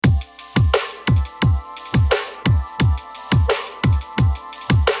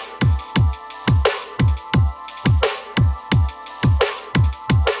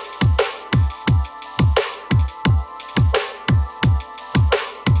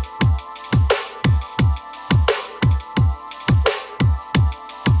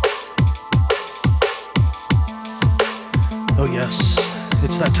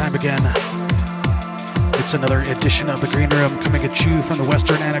that time again. It's another edition of the Green Room coming at you from the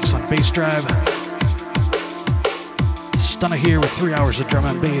Western Annex on BASSDRIVE. STUNNA here with 3 hours of drum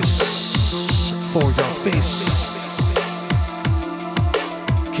and bass for your face.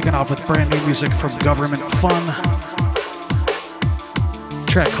 Kicking off with brand new music from GOVERNMENTFUN.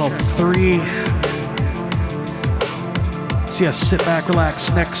 Track called 3. So yeah, sit back, relax.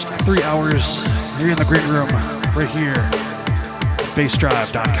 Next 3 hours, you're in the Green Room right here at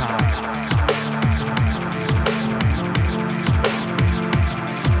BASSDRIVE.com.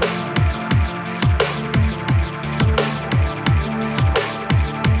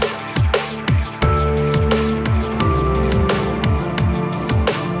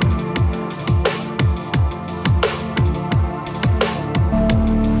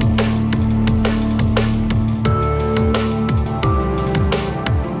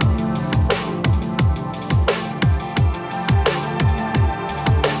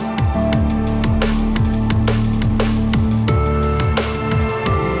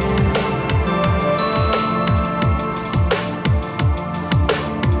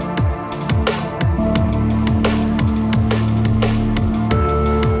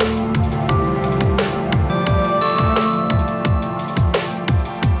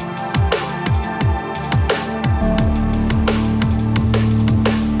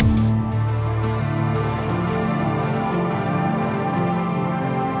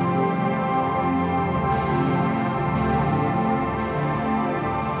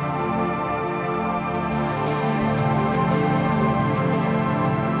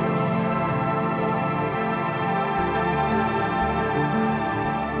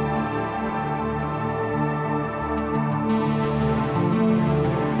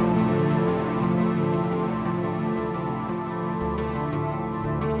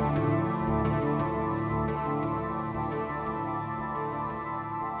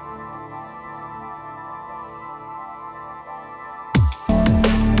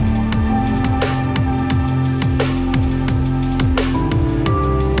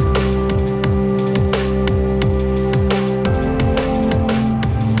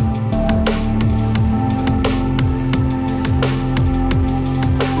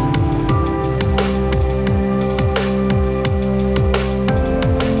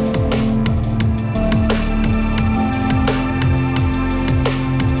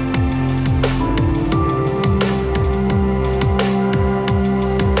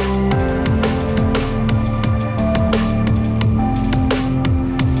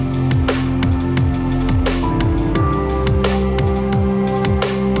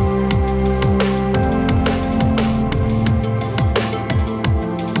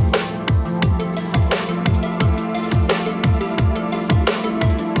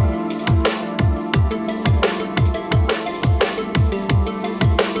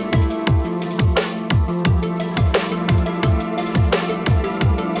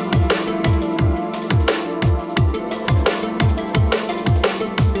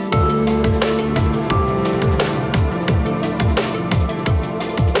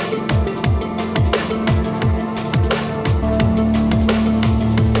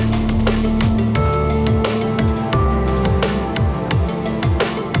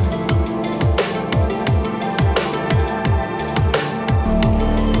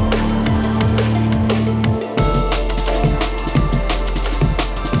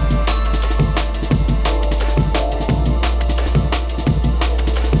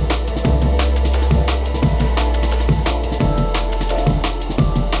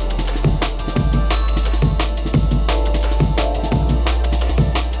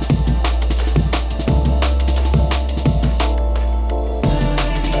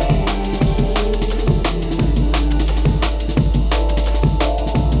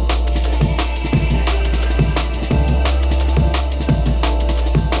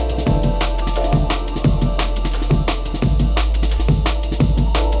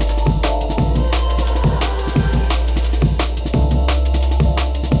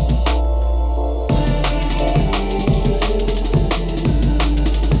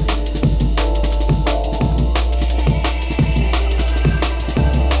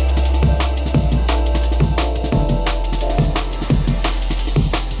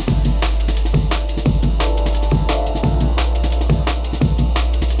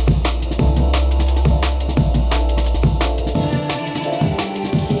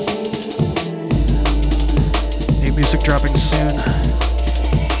 Dropping soon.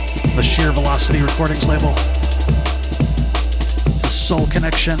 The Sheer Velocity Recordings label. Soul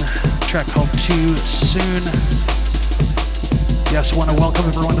Connection, track called Too Soon. Yes, want to welcome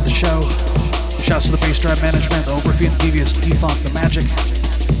everyone to the show. Shouts to the BASSDRIVE management, the Overfee and Devious, Defunk, the Magic.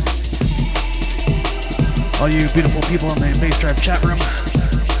 All you beautiful people in the Bass Drive chat room.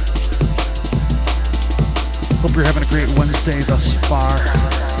 Hope you're having a great Wednesday thus far.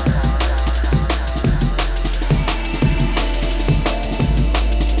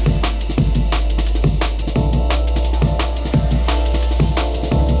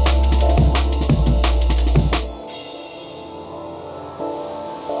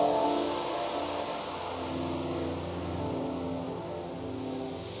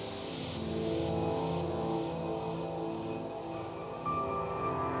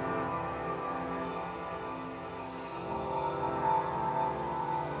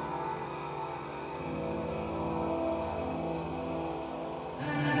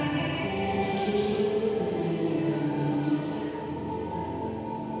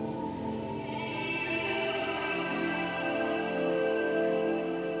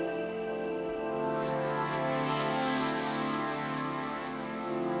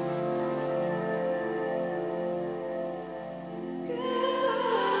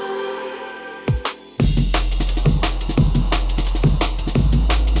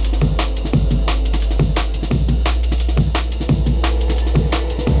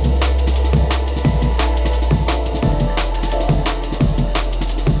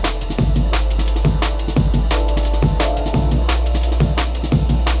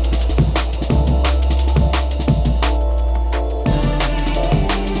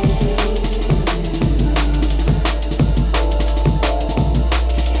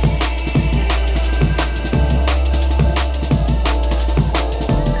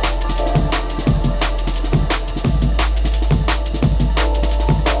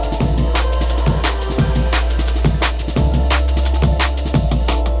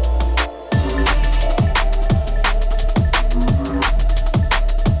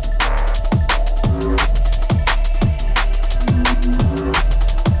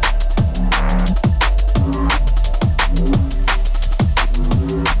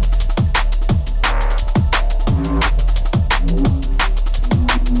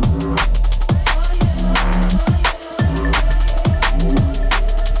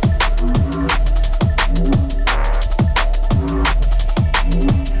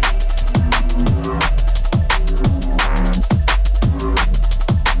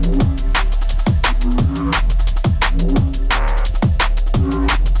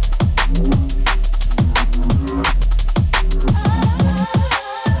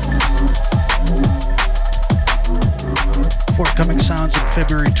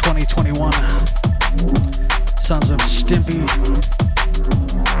 February 2021. Sounds of Stimpy.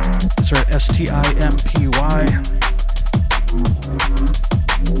 That's right, STIMPY.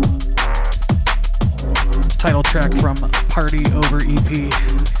 Title track from Party Over EP.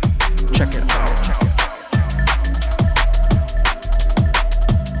 Check it out.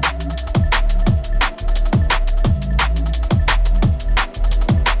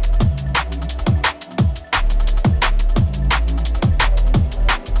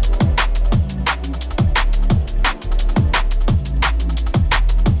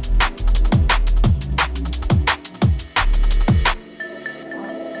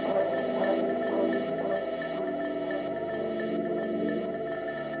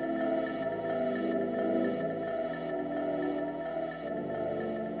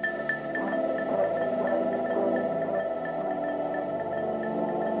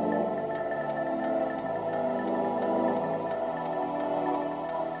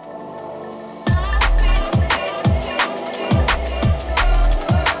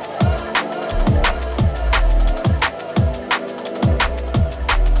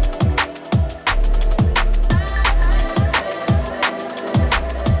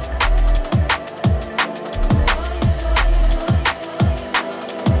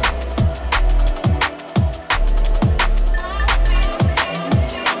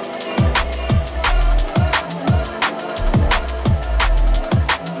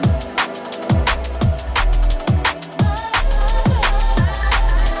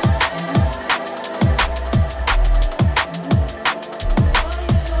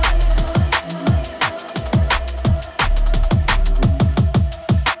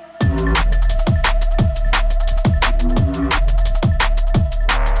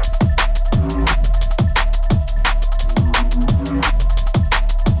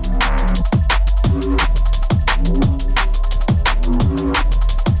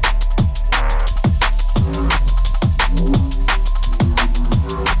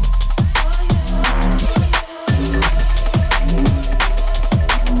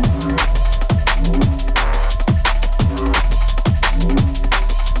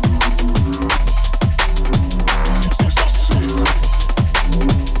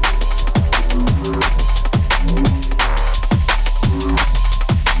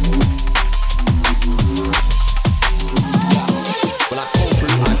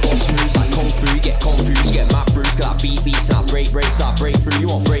 You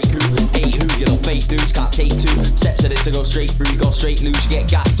want break who? Hate who? You know fake dudes can't take two steps at it to go straight through. You go straight loose, you get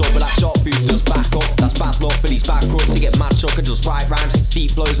gassed up, but that short fuse just back up. That's bad luck for these bad crooks. You get mad shook and just write rhymes, deep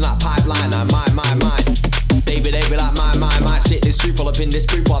flows in that pipeline. Now mine. David, like my shit. This truth, all up in this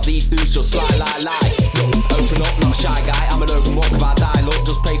proof while these dudes just lie. Look, open up, not a shy guy. I'm an open book if I die. Look,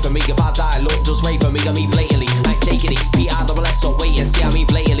 just pray for me if I die. Look, just wait for me. I mean blatantly. I ain't take it. PRSS or wait and see. I mean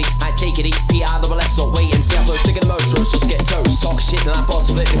blatantly. I ain't take it. PRSS or wait and see. I flow sick of the most. Roast just get toast. Talk shit then I force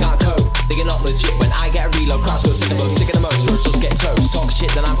a flip. They can't cope. They get not legit when I get a reload. Crowds go sick of the most. Roast just get toast. Talk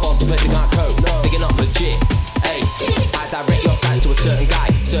shit then I force a flip. They can't cope. They get not legit. Hey, I direct your sights to a certain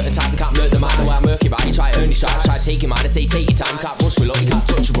guy, certain type that can't murder mine. The way I murky right, you try to earn your stripes, try taking mine. I say take your time, can't rush with luck, you can't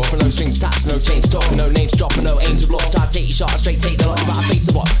touch your rough. No strings attached, no chains talking, no names dropping, no aims to block. Try to take your shot, straight take the lot. You better face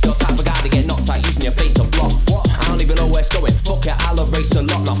the what? You're the type of guy to get knocked out using your face to block. What? I don't even know where it's going. Fuck it, I'll erase a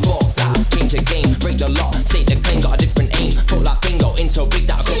lot. Now fuck that, change the game, break the lot, state the claim, got a different aim. Fuck that thing, go into big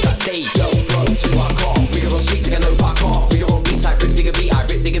that across that stage. Yo, bro, to our car, we go on streets again, no park car. We go on beats like rip digga beat, I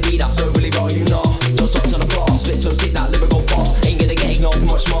rip digga beat. That's so really raw, you know. Just drop to the floor, split so sick that lyrical fast. Ain't gonna get ignored for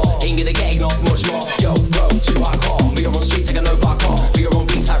much more. Ain't gonna get ignored for much more. Yo, bro, to our car. We are on streets like a no park car. We are on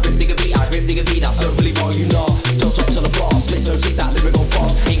beats like rip digga beat. I rip digga beat. That's so really raw, you know. Just drop to the floor, split so sick that lyrical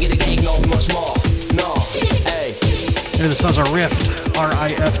fast. Ain't gonna get ignored for much more. No, hey. Hey, this sounds a Rift,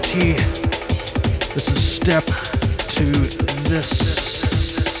 R-I-F-T. This is Step to This.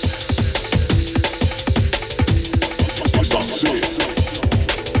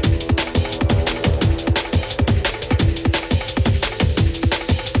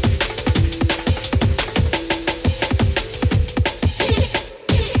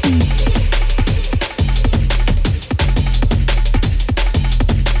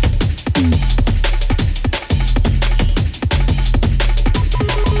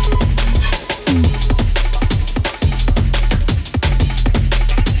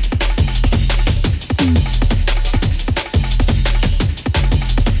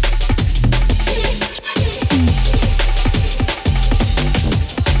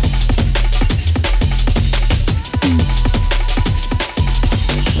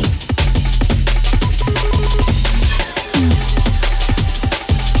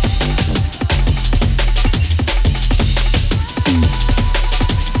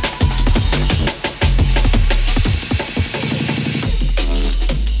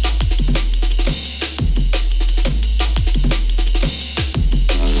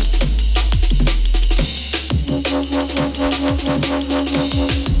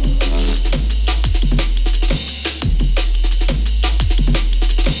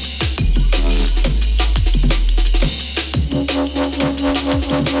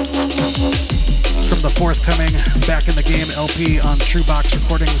 On True Box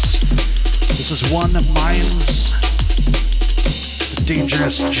Recordings. This is one MINDZ, The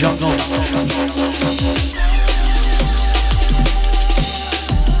Dangerous Jungle.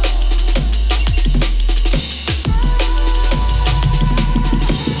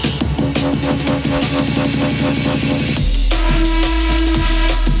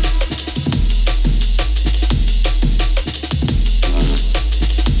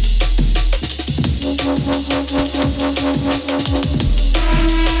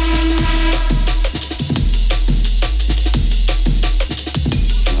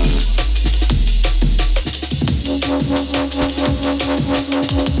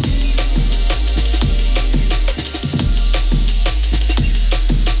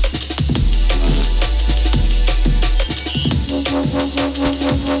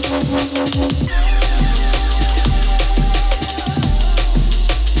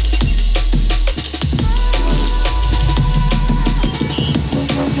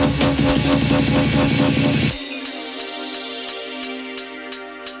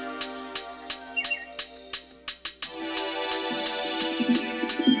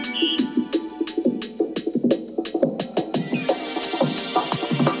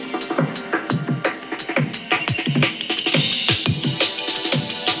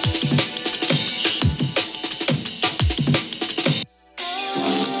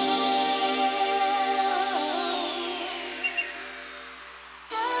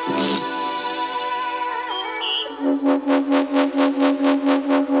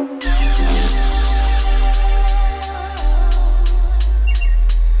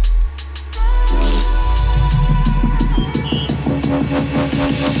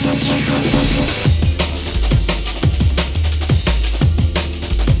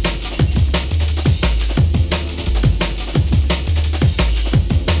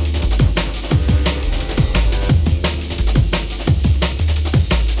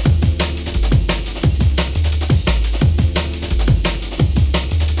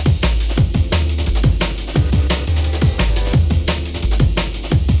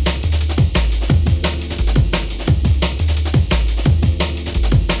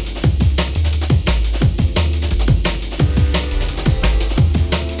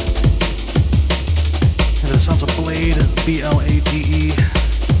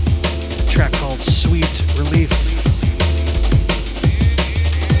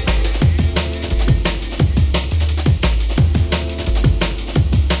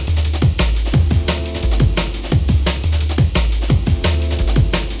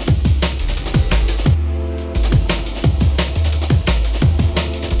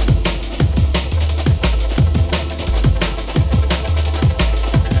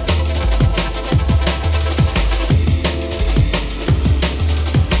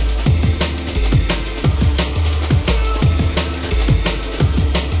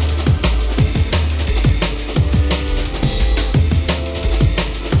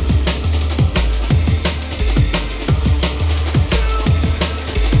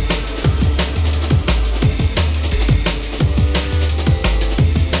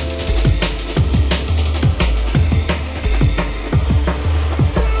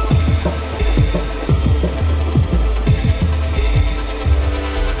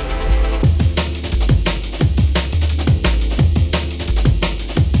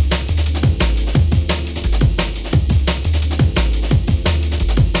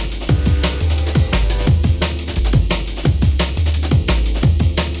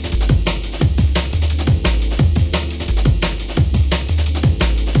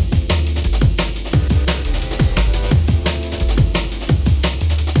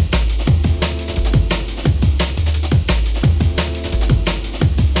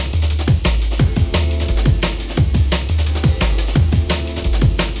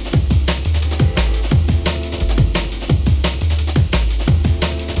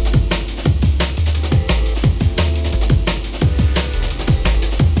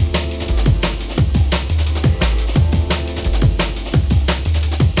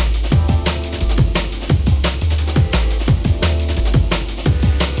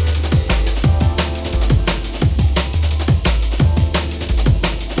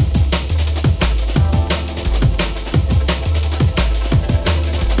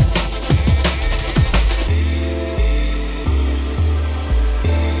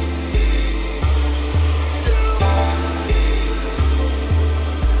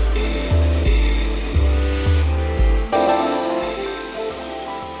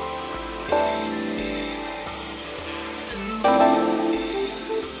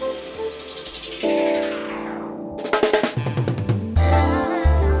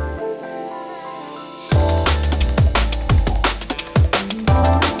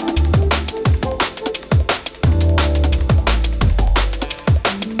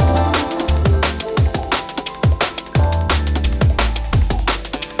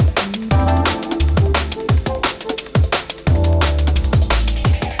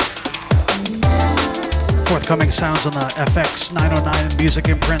 incoming sounds on the FX 909 music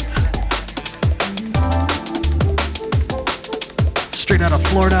imprint. Straight out of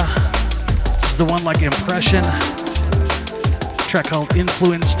Florida. This is the one like Impression. Track called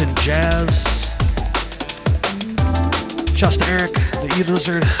Influenced in Jazz. Just Eric, the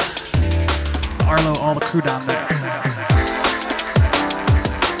E-Lizard, Arlo, all the crew down there.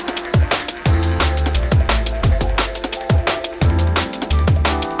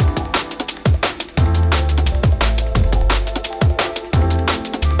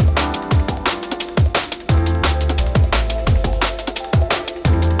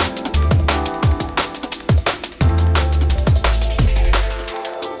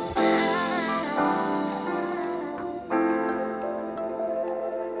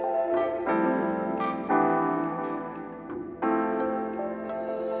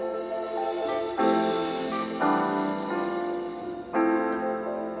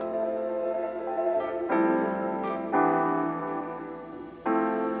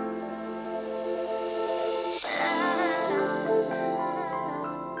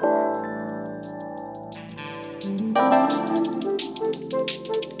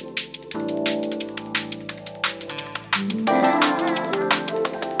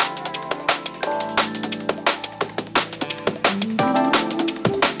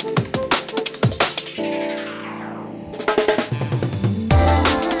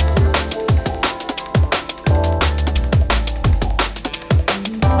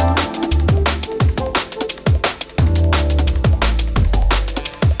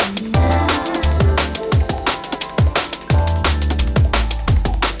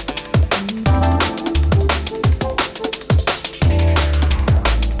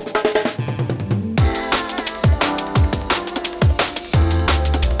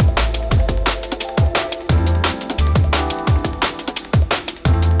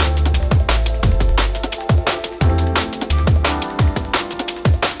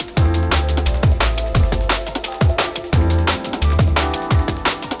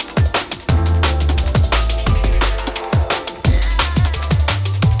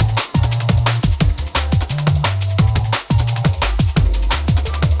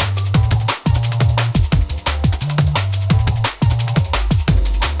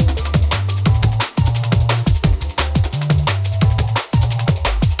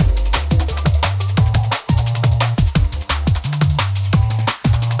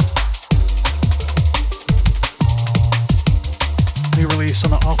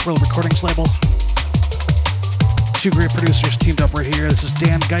 Recordings label. Two great producers teamed up right here. This is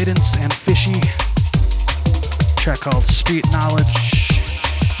Dan Guidance and Fishy. Track called Street Knowledge.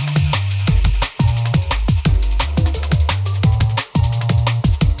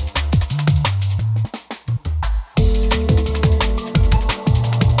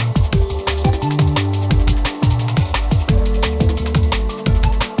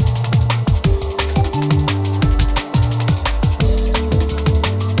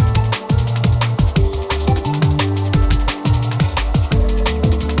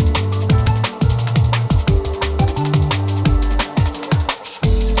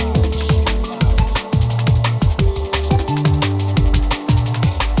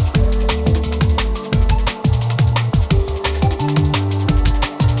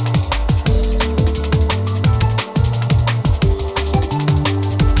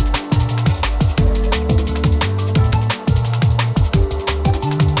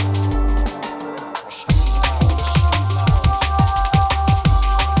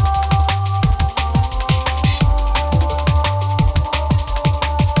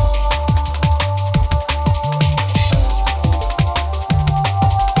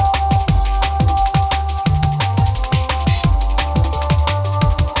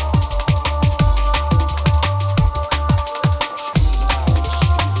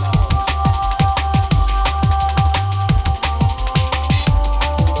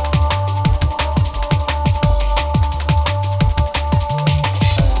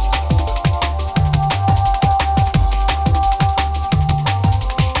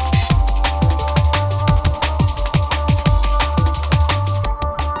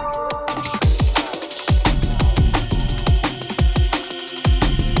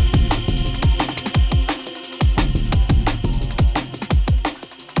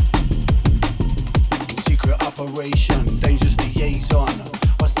 operation, dangerous liaison.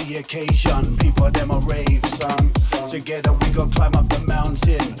 What's the occasion? People, them are rave, son. Together we go climb up the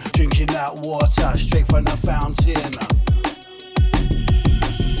mountain, drinking that water straight from the fountain.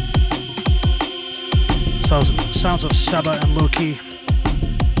 Sounds of SEBA and LOWQUI.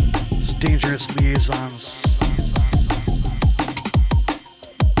 It's dangerous liaisons.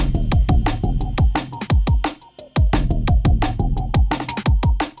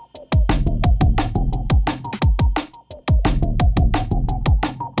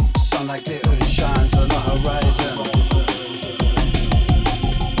 like glitter shines on the horizon.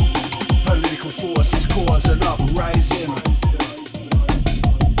 Political forces cause an uprising.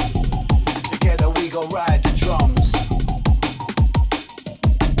 Together we go ride the drums.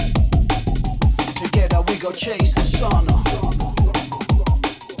 Together we go chase the sun.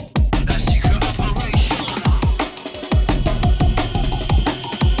 A secret operation.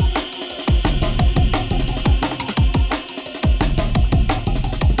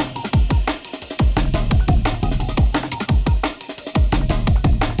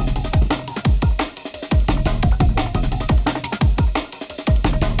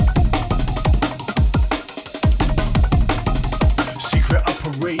 Secret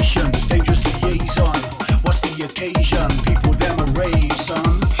operations, dangerous liaison. What's the occasion? People them a rave,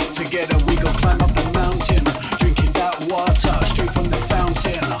 son. Together we go climb up the mountain, drinking that water straight from the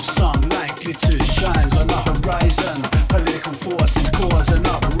fountain. Sunlight glitters, shines on the horizon. Political forces cause an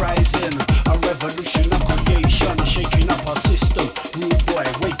uprising. A revolution of creation, shaking up our system. Rude boy,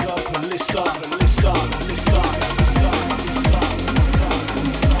 wake up and listen, listen, listen.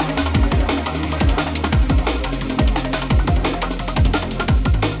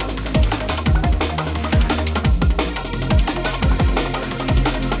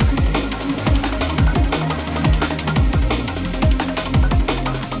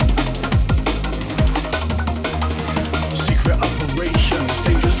 Secret operations,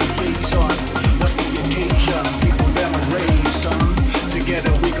 dangerous liaison. What's the occasion? People them a rave, son.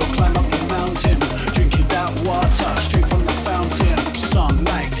 Together we go climb up the mountain, drinking that water straight from the fountain.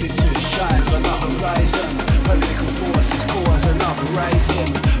 Sunlight glitters, shines on the horizon. Political forces cause an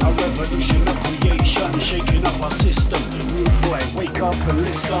uprising. A revolution of creation, shaking up our system. Rude boy, wake up and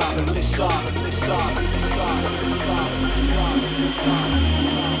listen, and listen, and listen, and listen.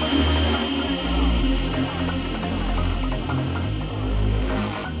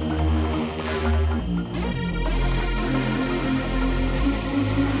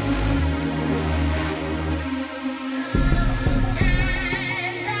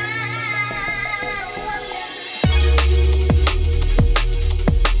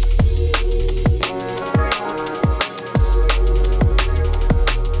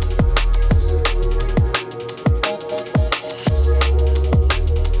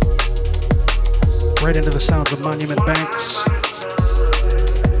 Right into the sounds of Monument Banks.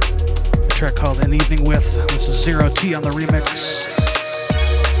 A track called An Evening With. This is Zero T on the remix.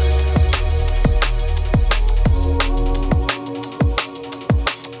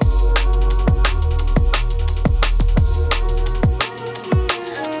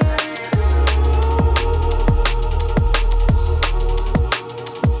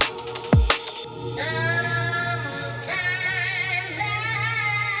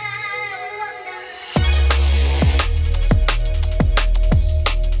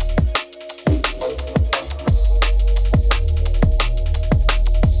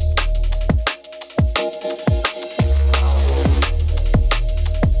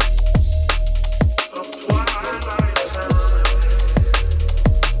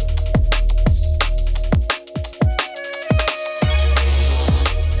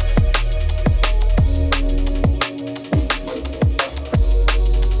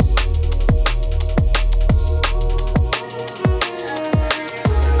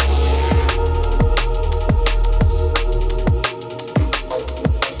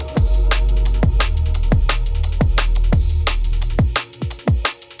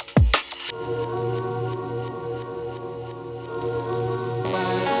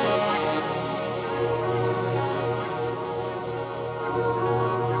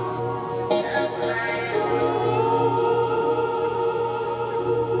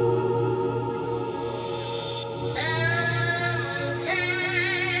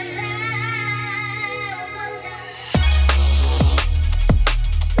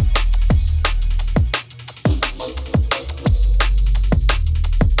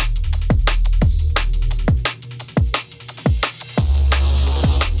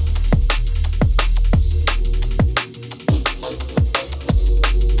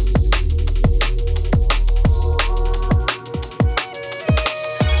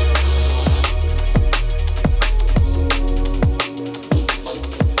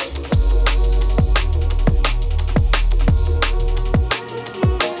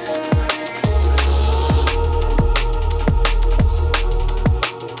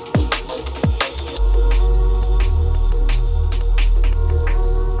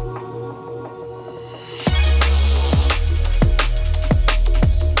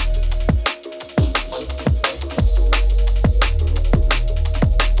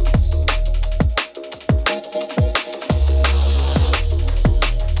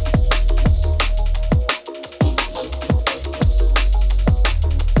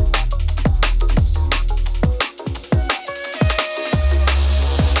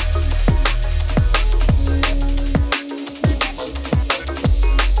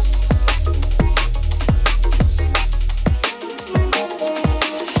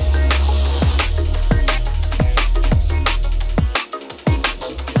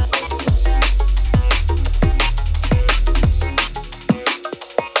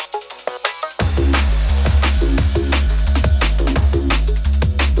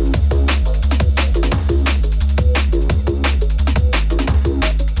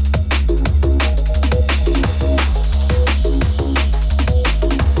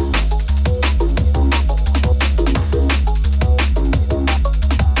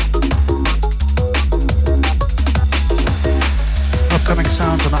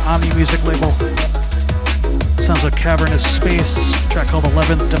 music label. Sounds like Cavernous Space, track called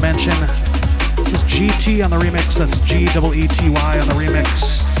 11th Dimension. This is GT on the remix, that's GEETY on the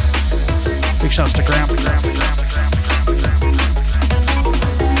remix. Big shouts to Graham.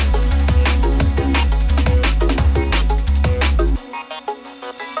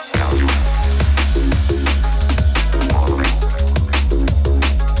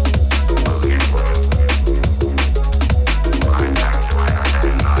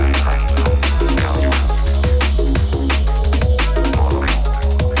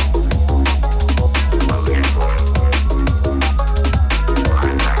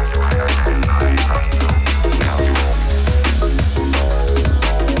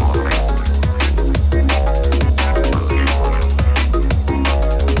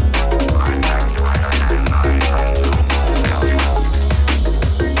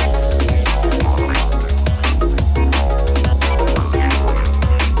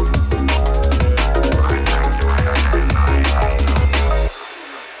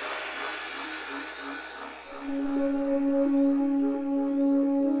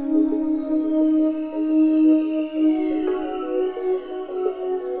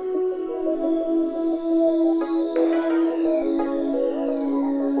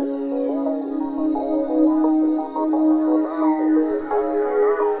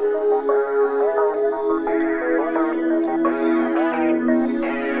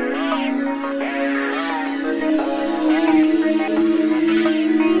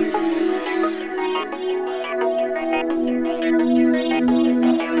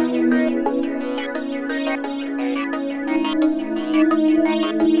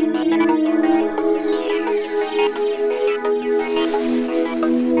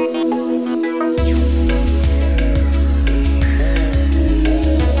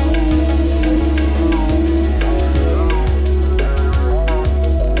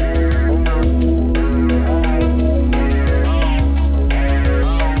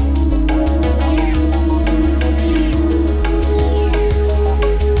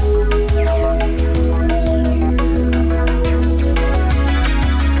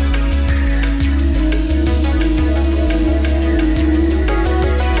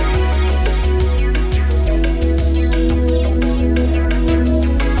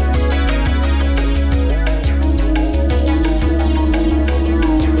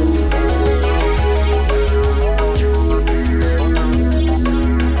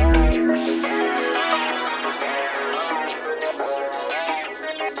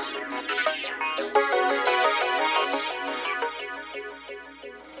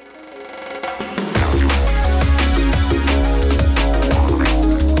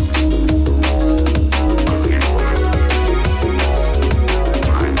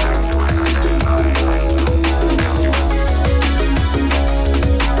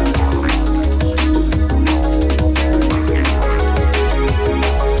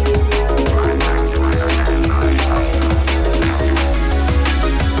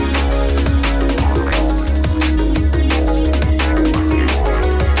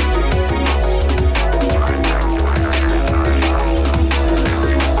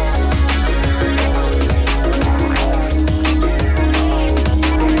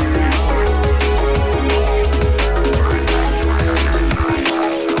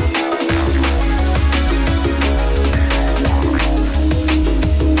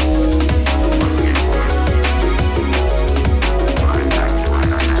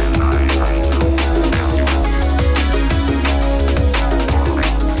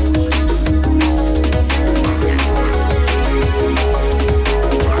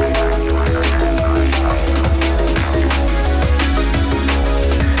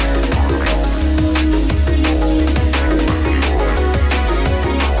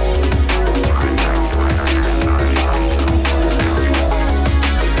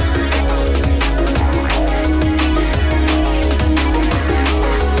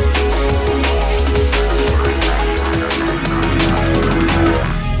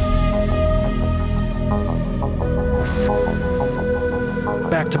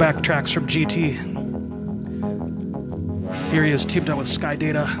 back-to-back tracks from GT. Here he is teamed up with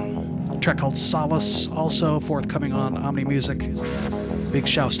SKYDATA. A track called Solace, also forthcoming on Omni Music. Big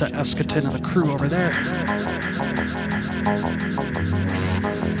shouts to Eschaton and the crew over there.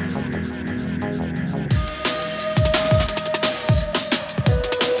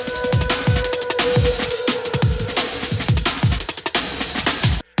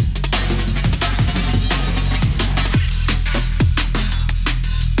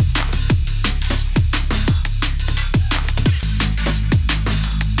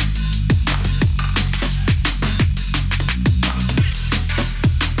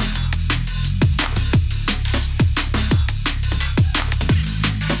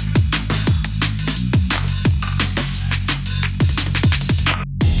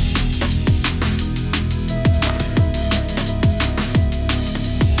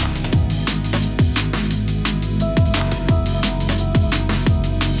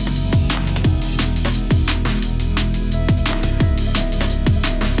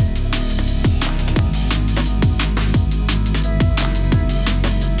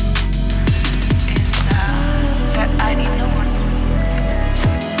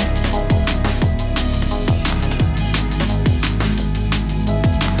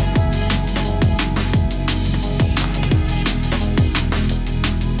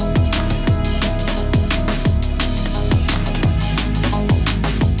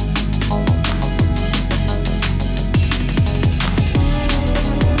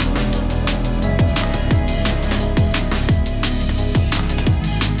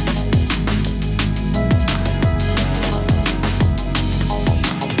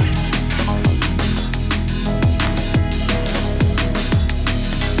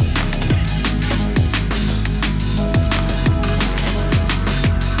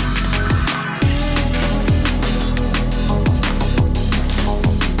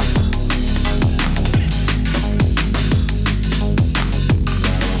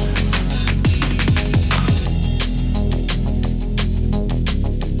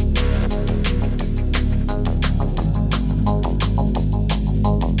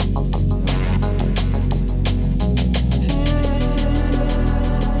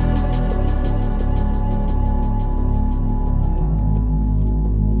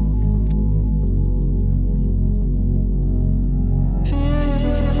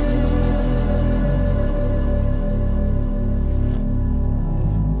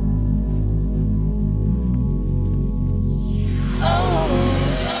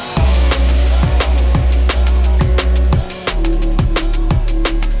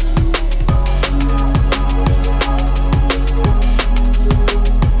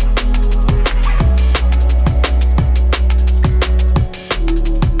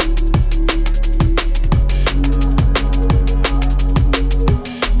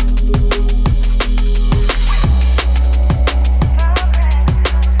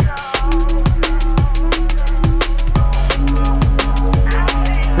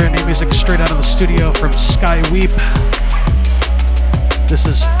 SKYWEEP. This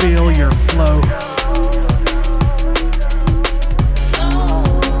is Feel Your Flow.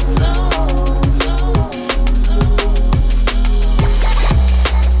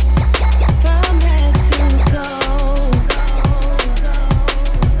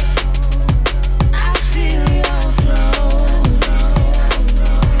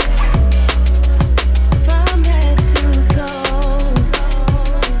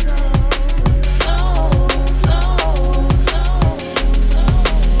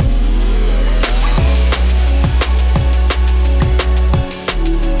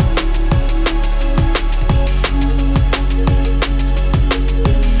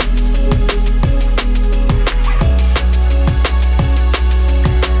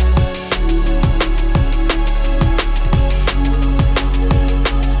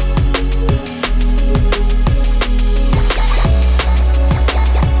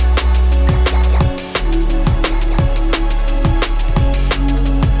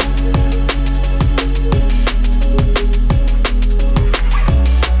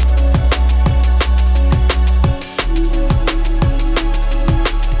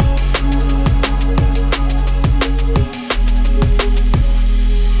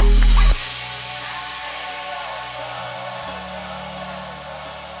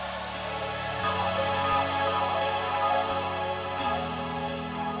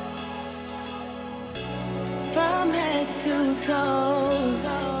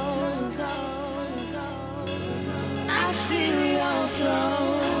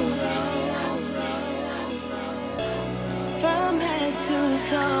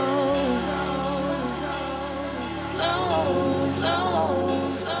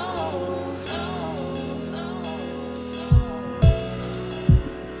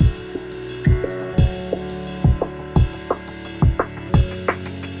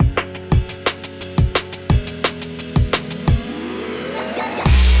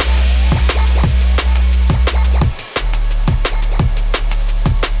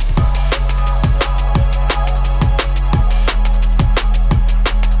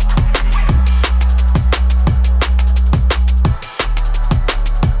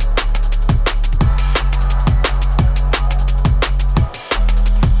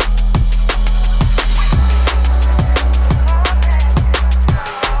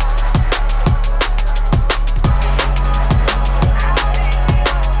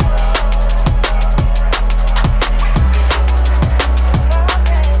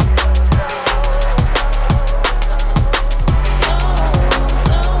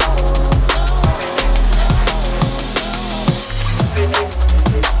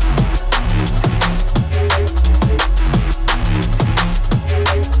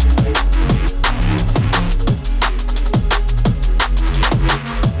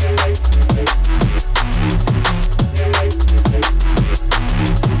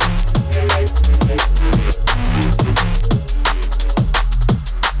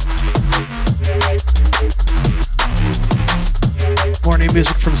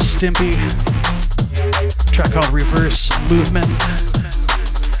 Music from STIMPY, track called Reverse Movement.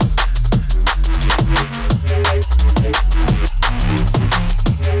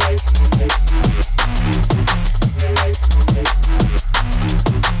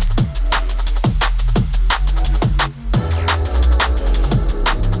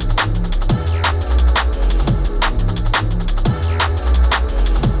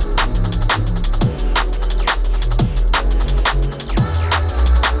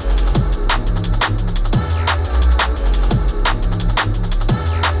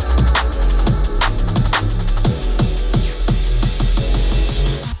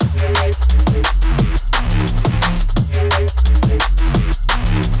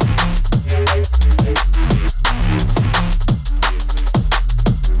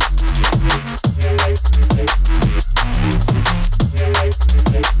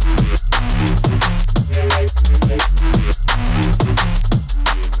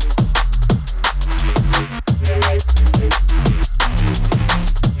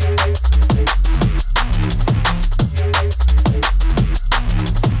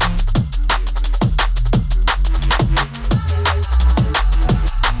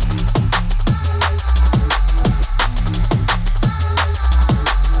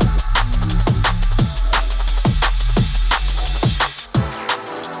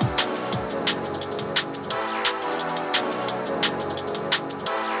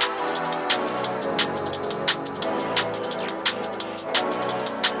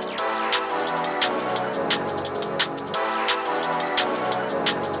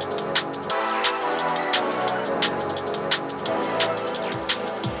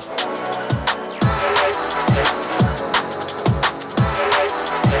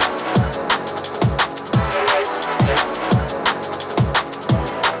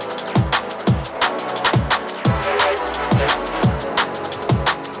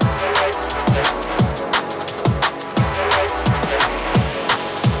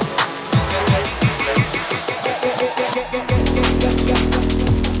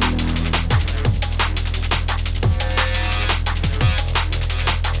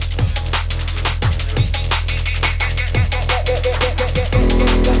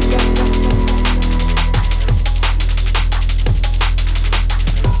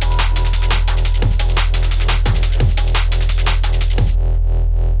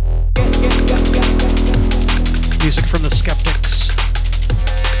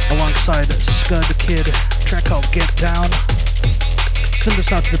 alongside SKUDKID, track called Get Down. Send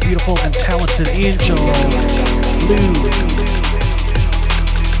this out to the beautiful and talented Angel Lou.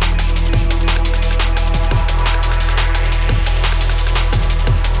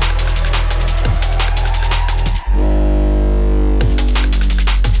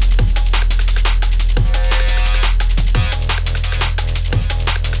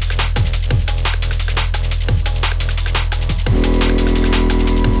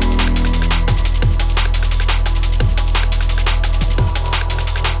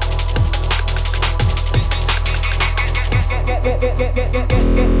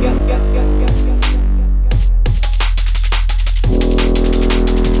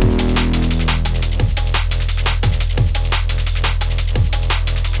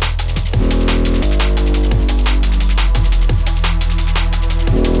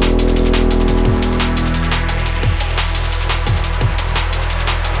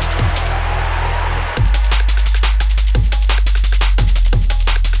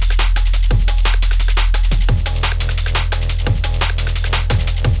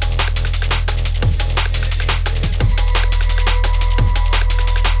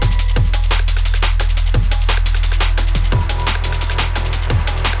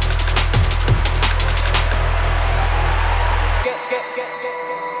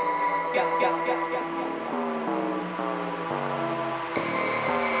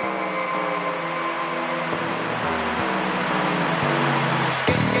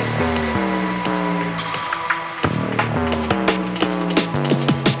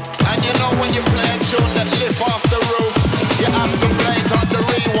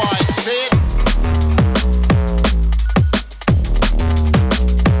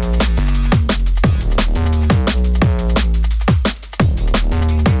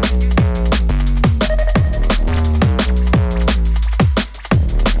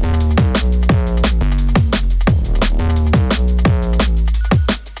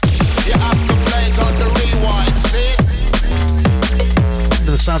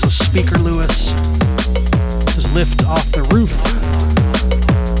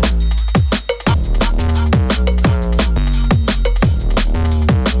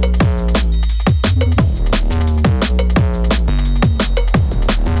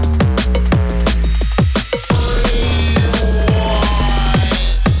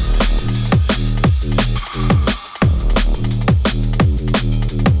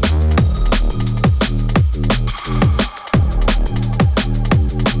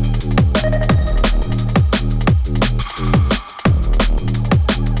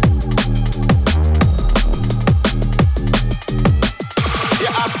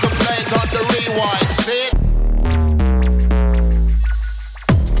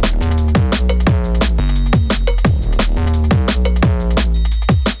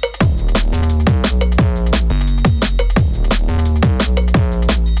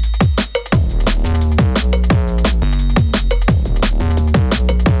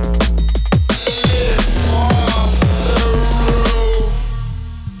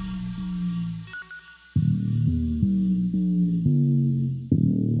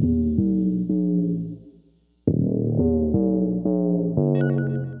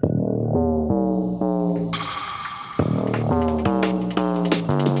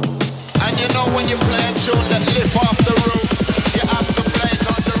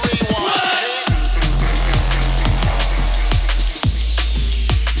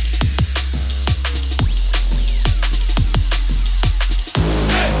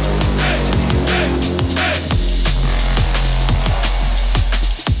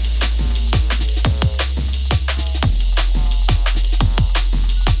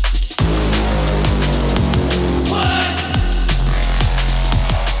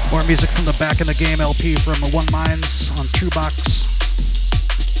 Back in the Game LP from One Minds on Truebox.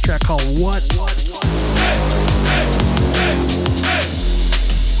 Track called What?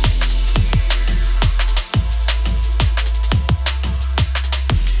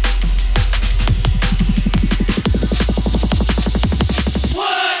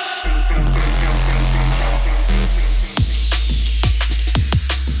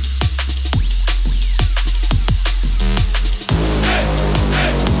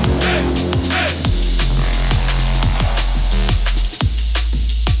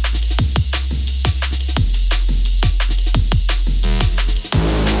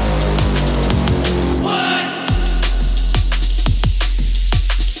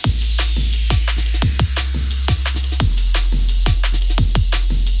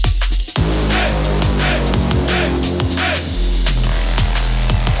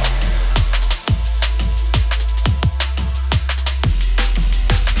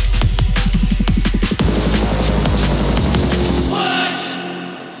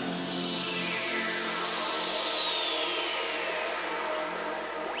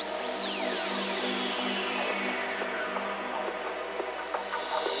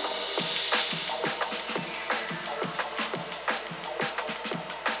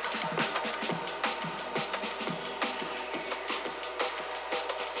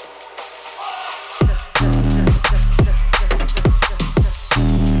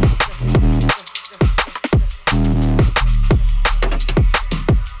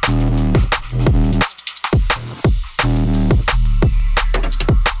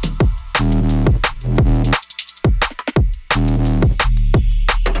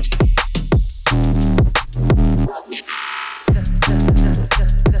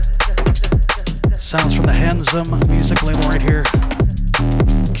 MINDZ music label right here.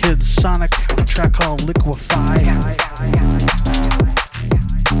 KIDSONIC, a track called LIQUIFY.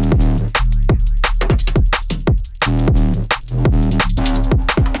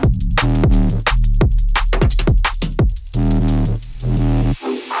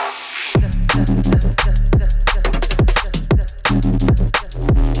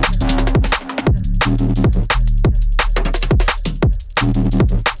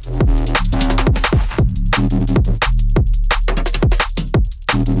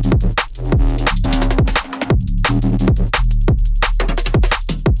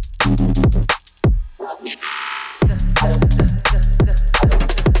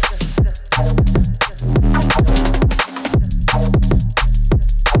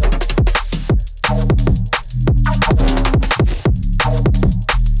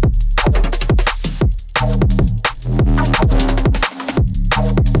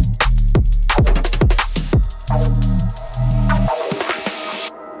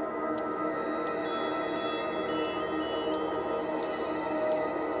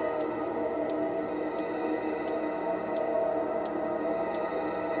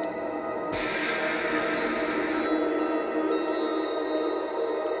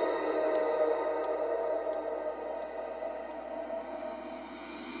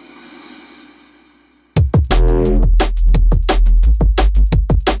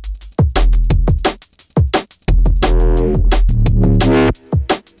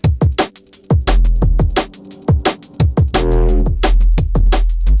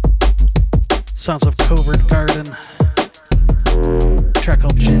 Sounds of Covert Garden. Track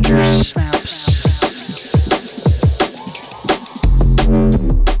called Ginger Snaps.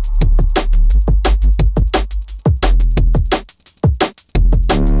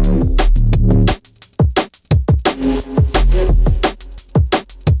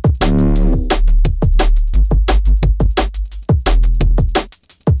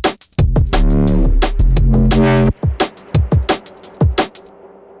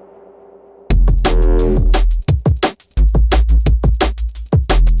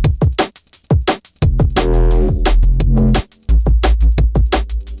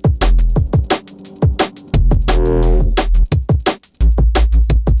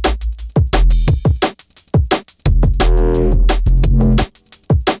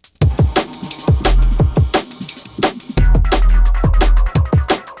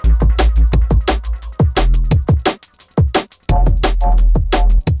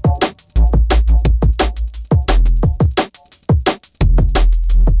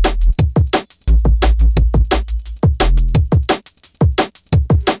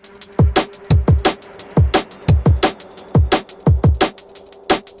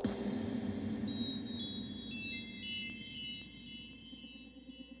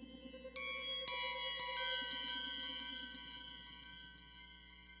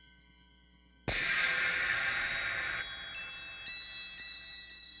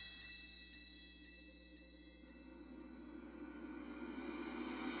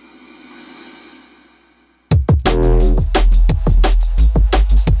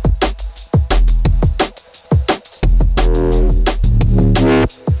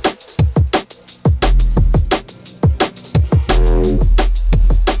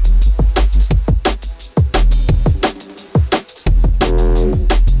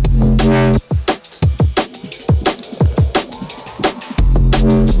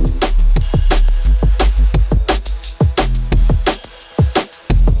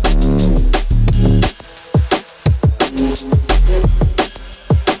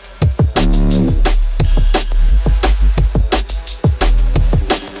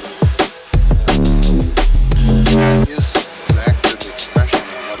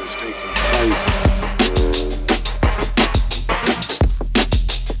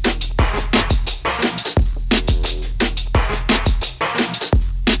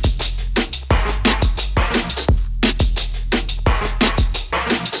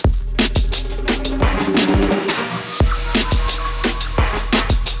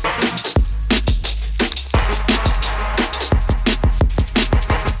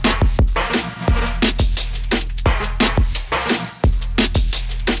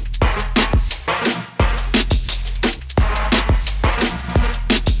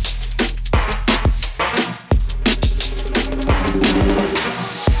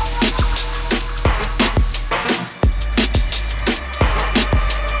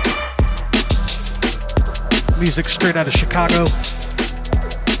 Music straight out of Chicago.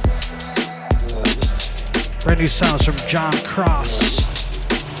 Brand new sounds from John Cross.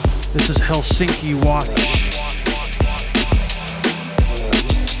 This is Helsinki Watch.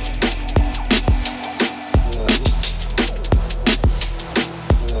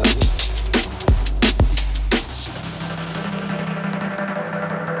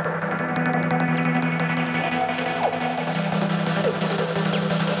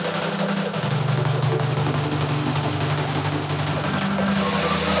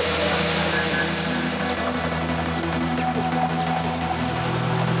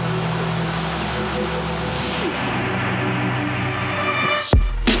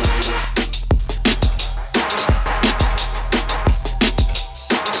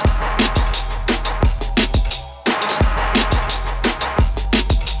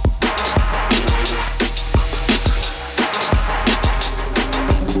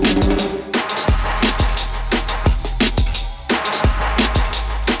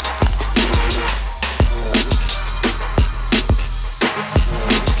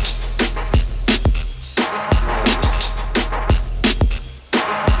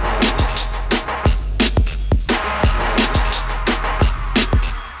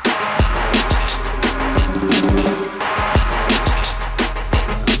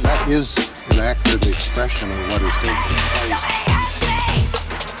 is an accurate expression of what is taking place.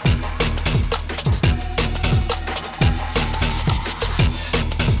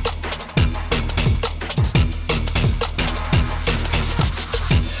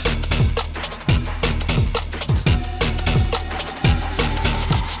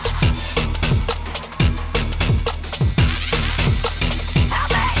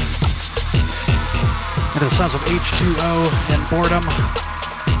 The sounds of H2O and Boredom.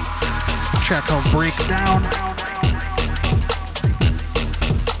 A track called Breakdown.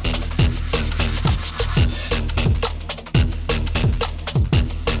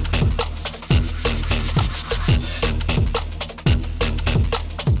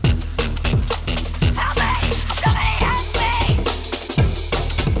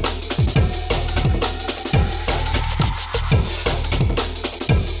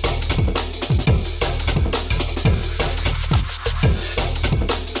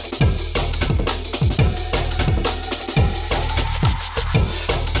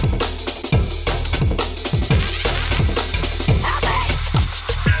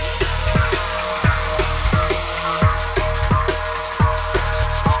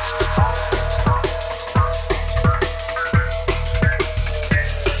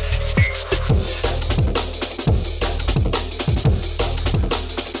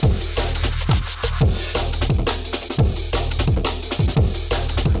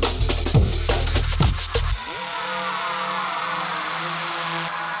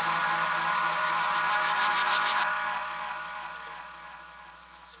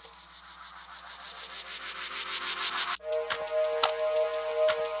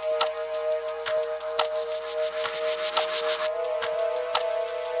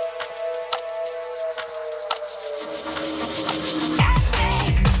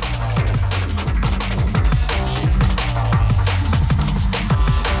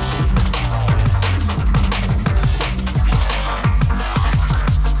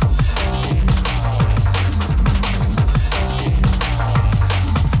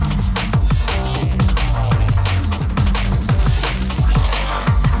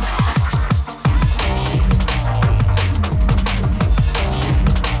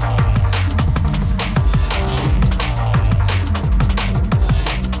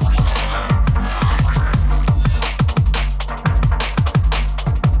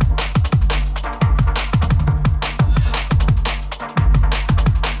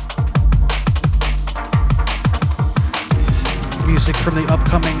 From the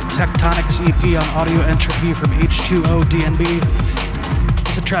upcoming Tectonics EP on Audio Entropy from H2O DNB.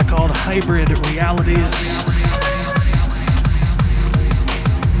 It's a track called Hybrid Realities.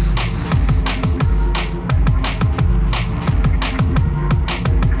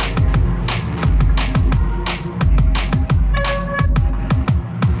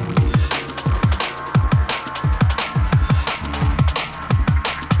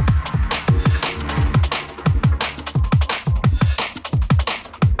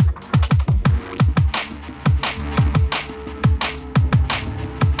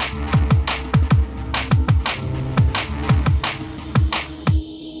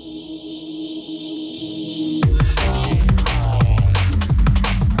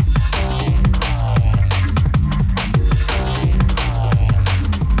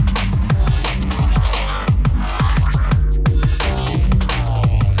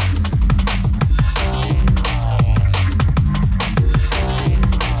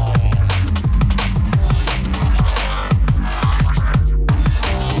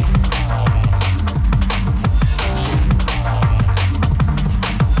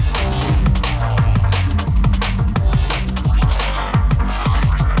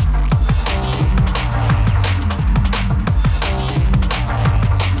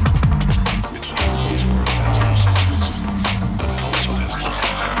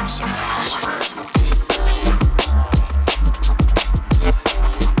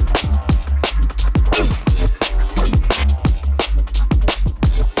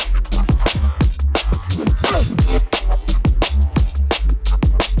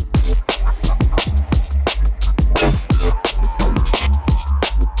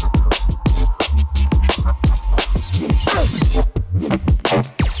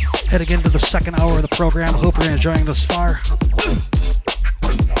 Heading into the second hour of the program. Hope you're enjoying this far.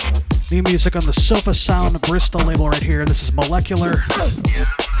 New music on the Sofa Sound Bristol label right here. This is Molecular.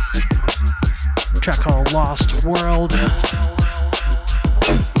 A track called Lost World.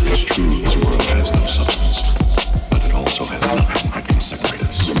 It's true, this world has no substance, but it also has nothing that can separate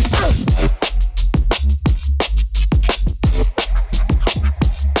us.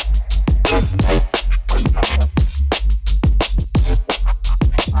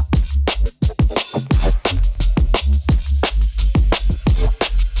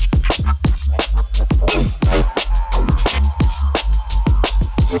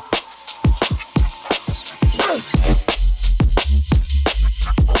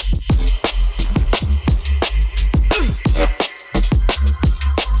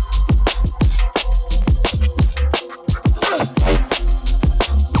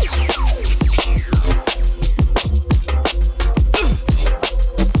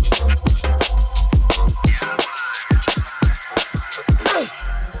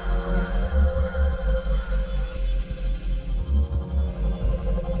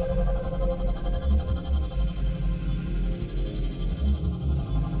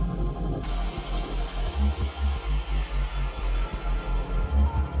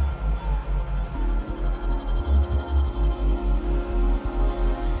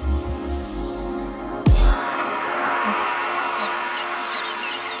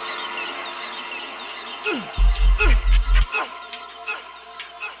 It's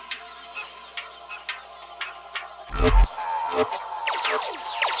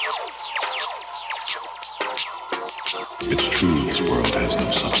true this world has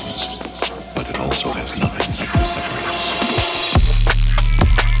no substance, but it also has nothing that can separate us.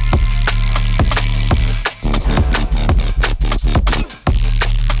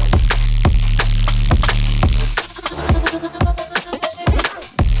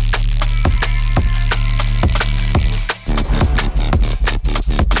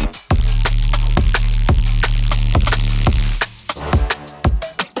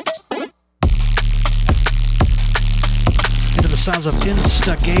 Sounds of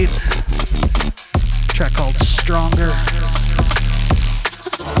Instigate, track called Stronger.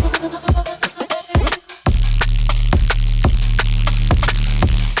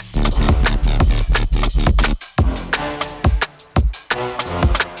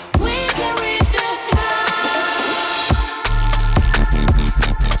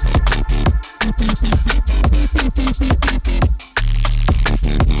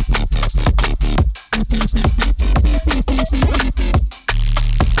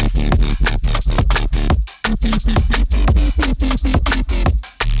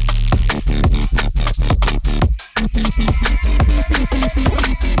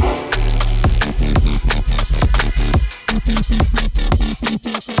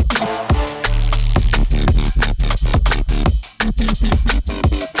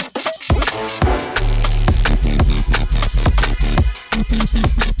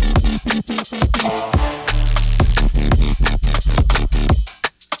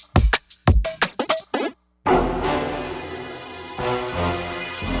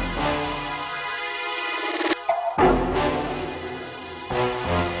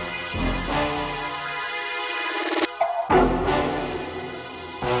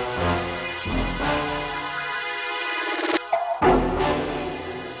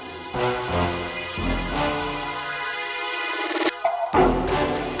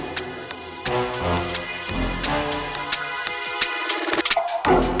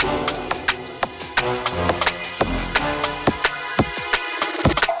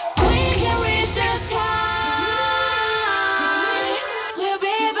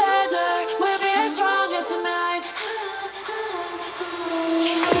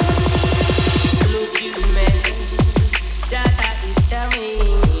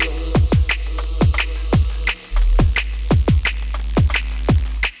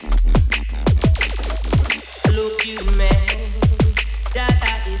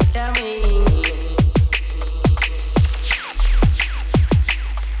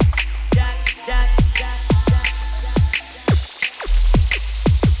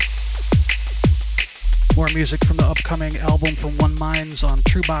 Music from the upcoming album from One Minds on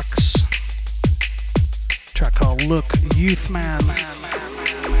Truebox. Track called Look Youthman.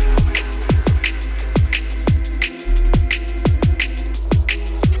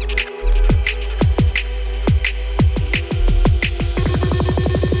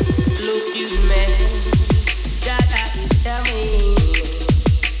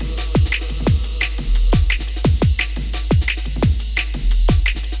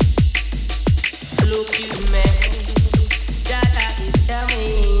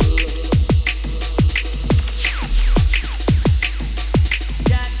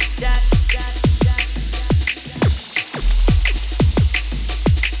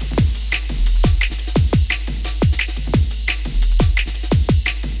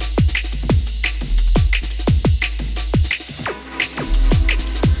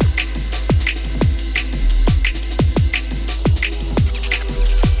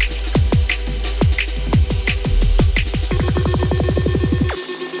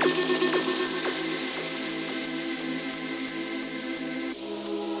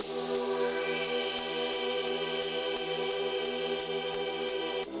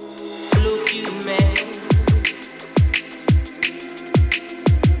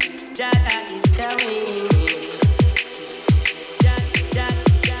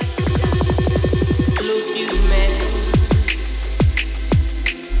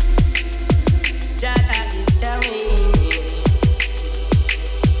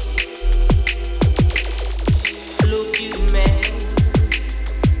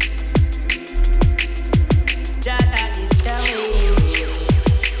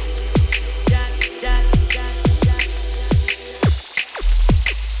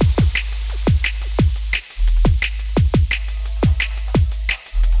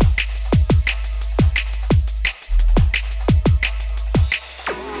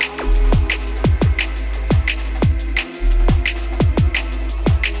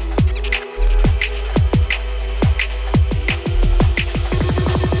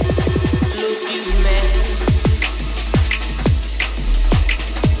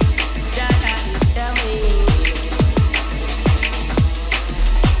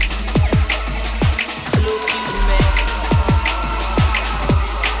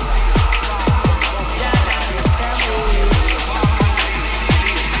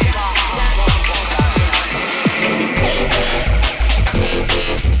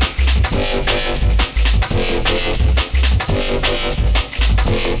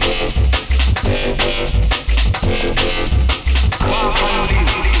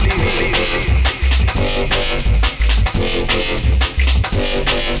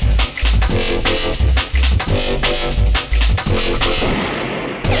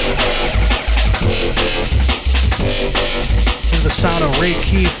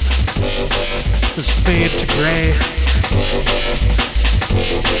 Dre.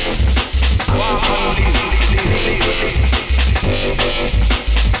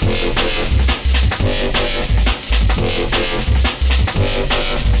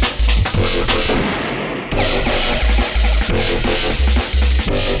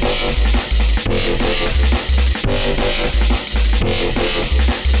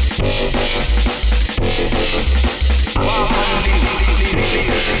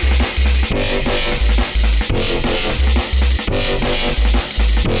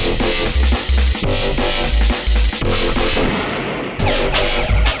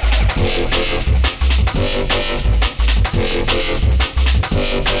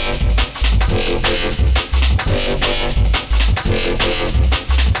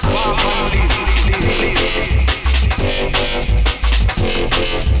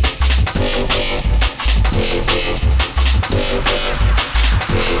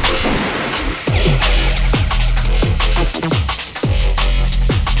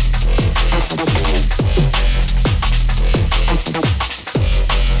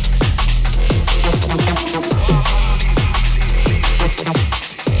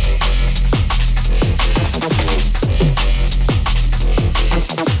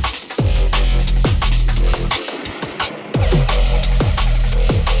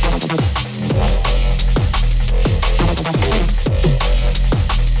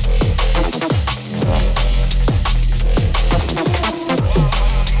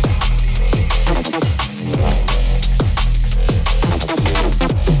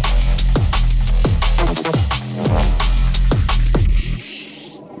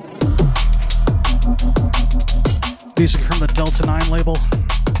 Music from the Delta 9 label.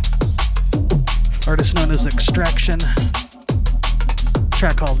 Artist known as Extraction.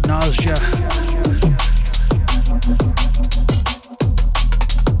 Track called Nausea.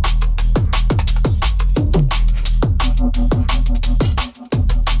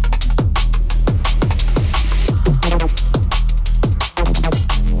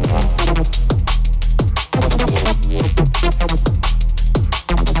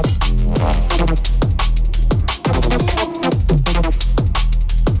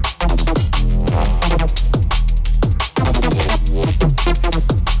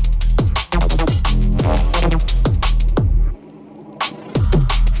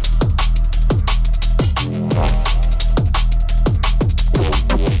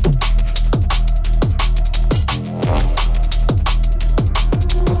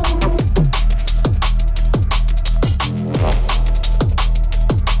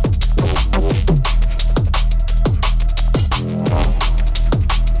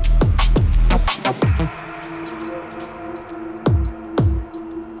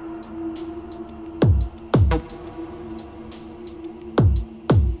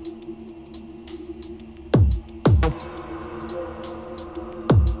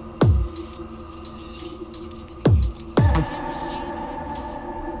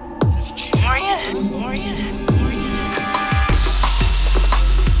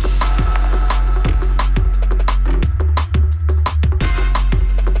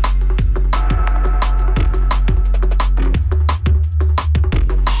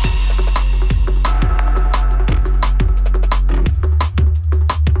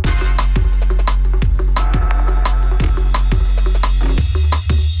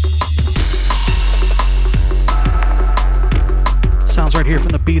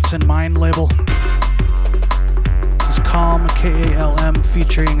 And Mind label. This is KALM, KALM,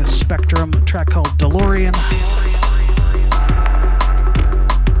 featuring a Spectrum, track called DeLorean.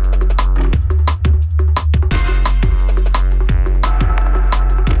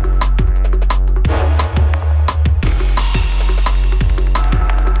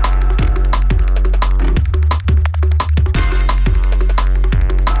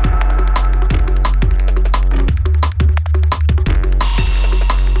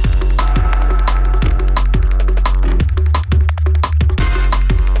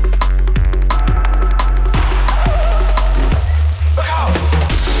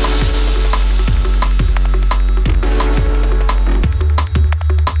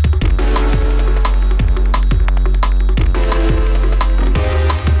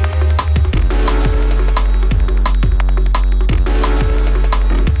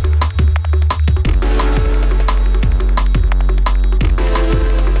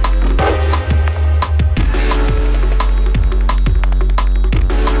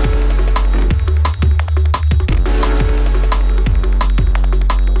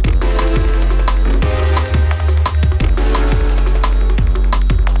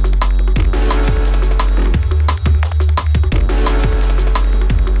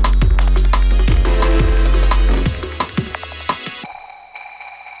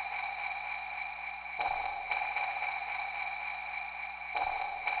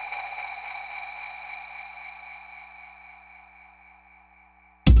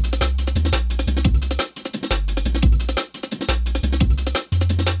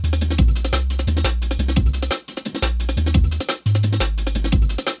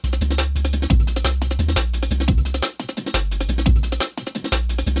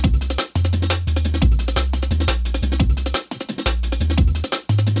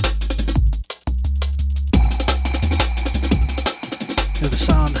 to the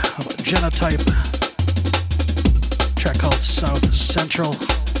sound of Genotype. Track called South Central.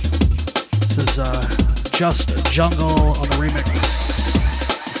 This is Just Jungle on the remix.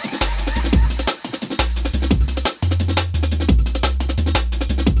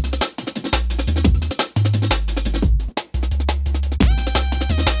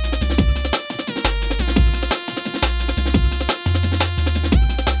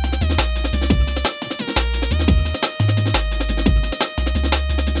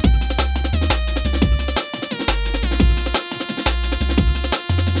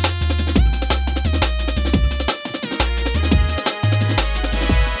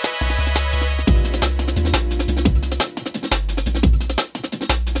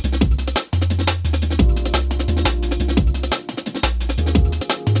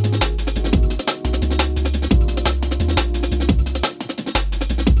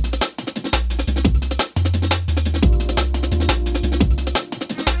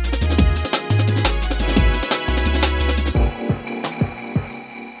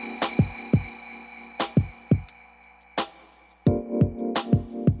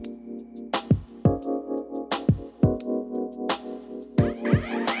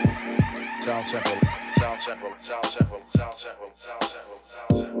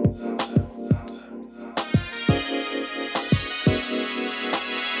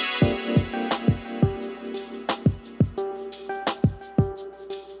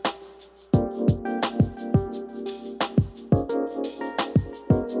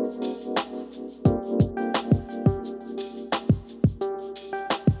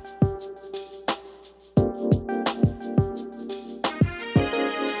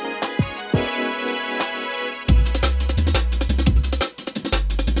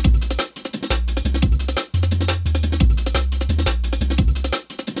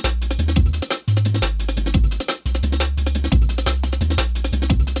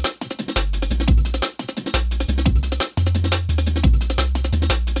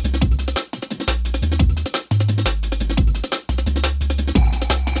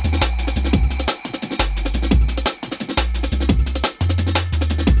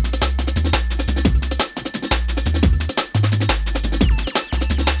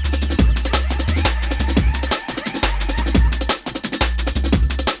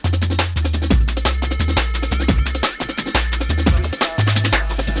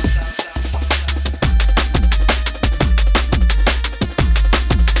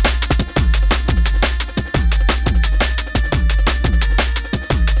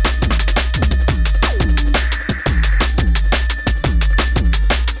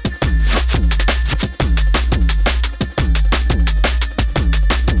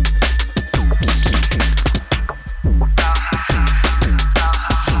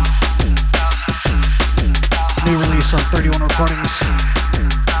 On 31 recordings.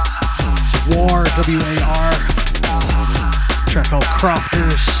 War, W-A-R. Track called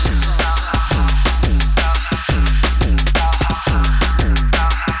Crofters.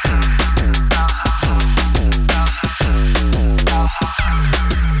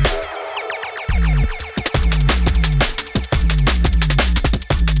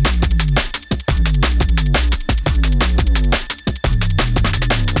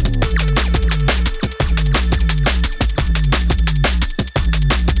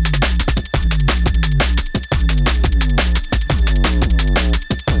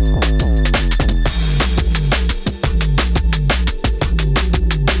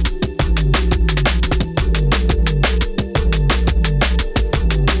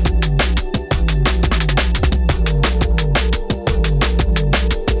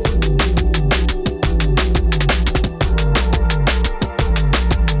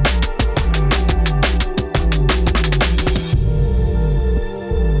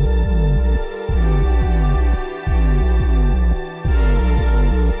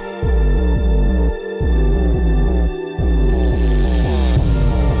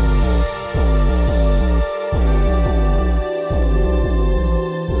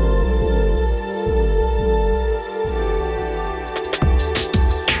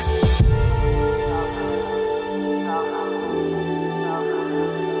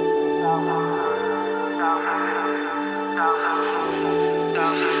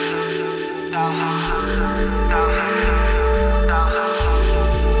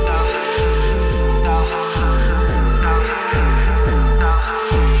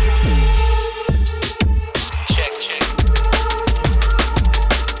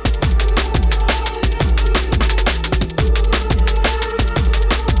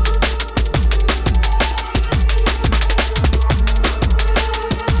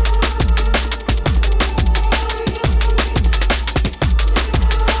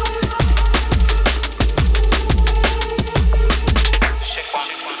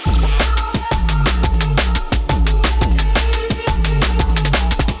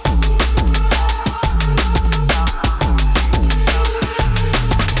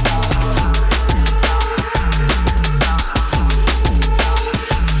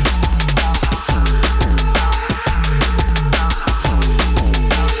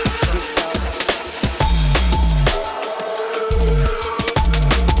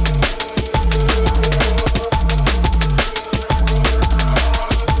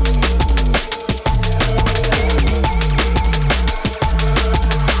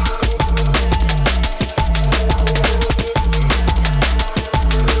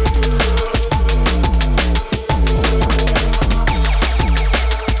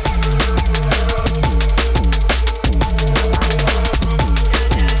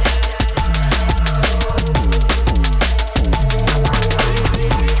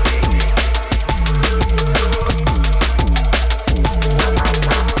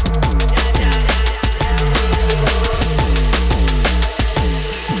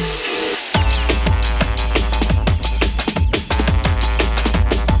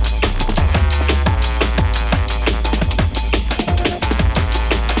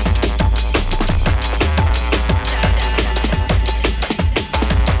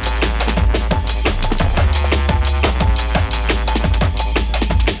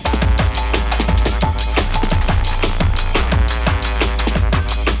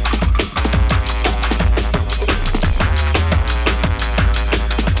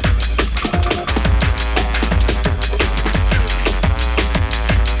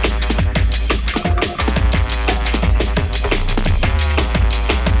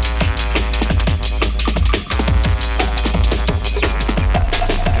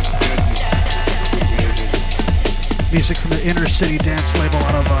 Music from the Inner City Dance label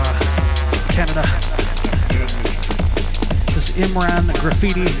out of Canada. This is IMRAN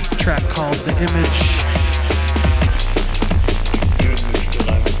Graffiti, track called The Image.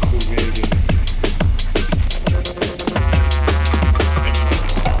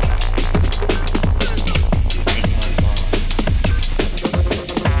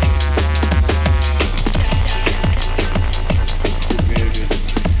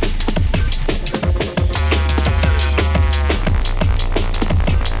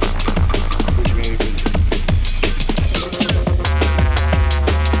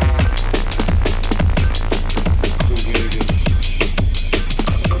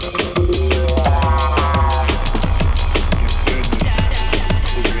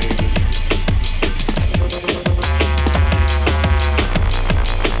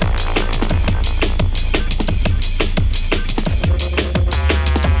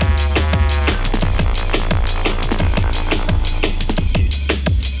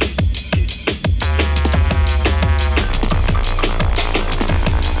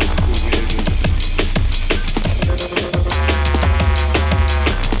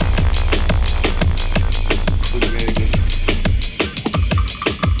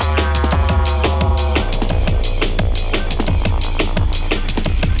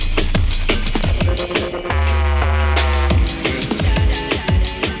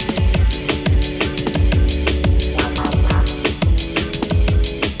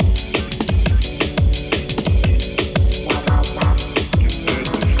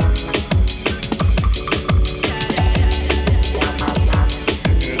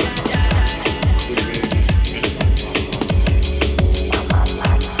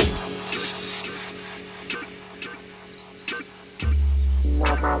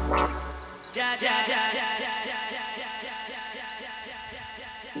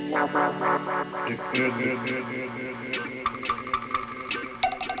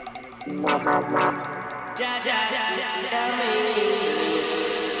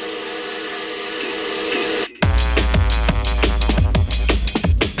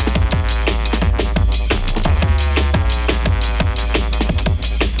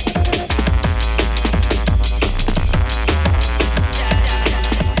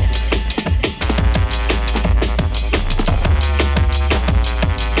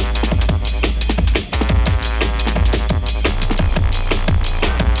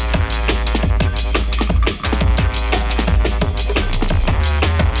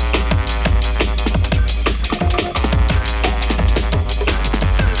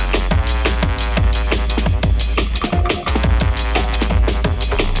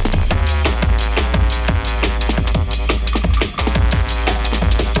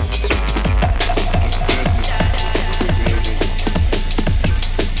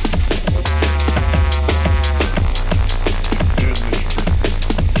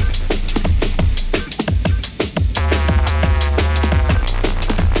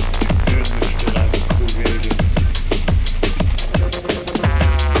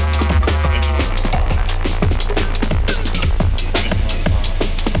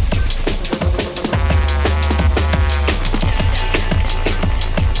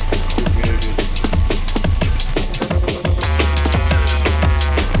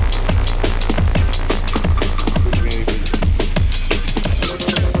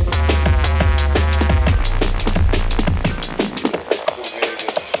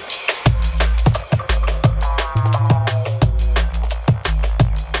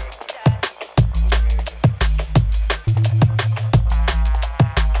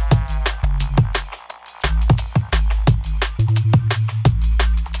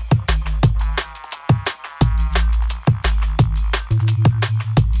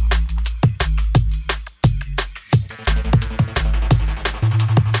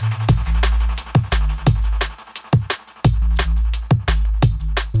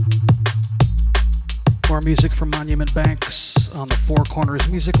 Music from Monument Banks on the Four Corners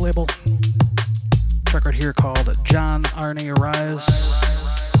music label. Track right here called John Arne Rise.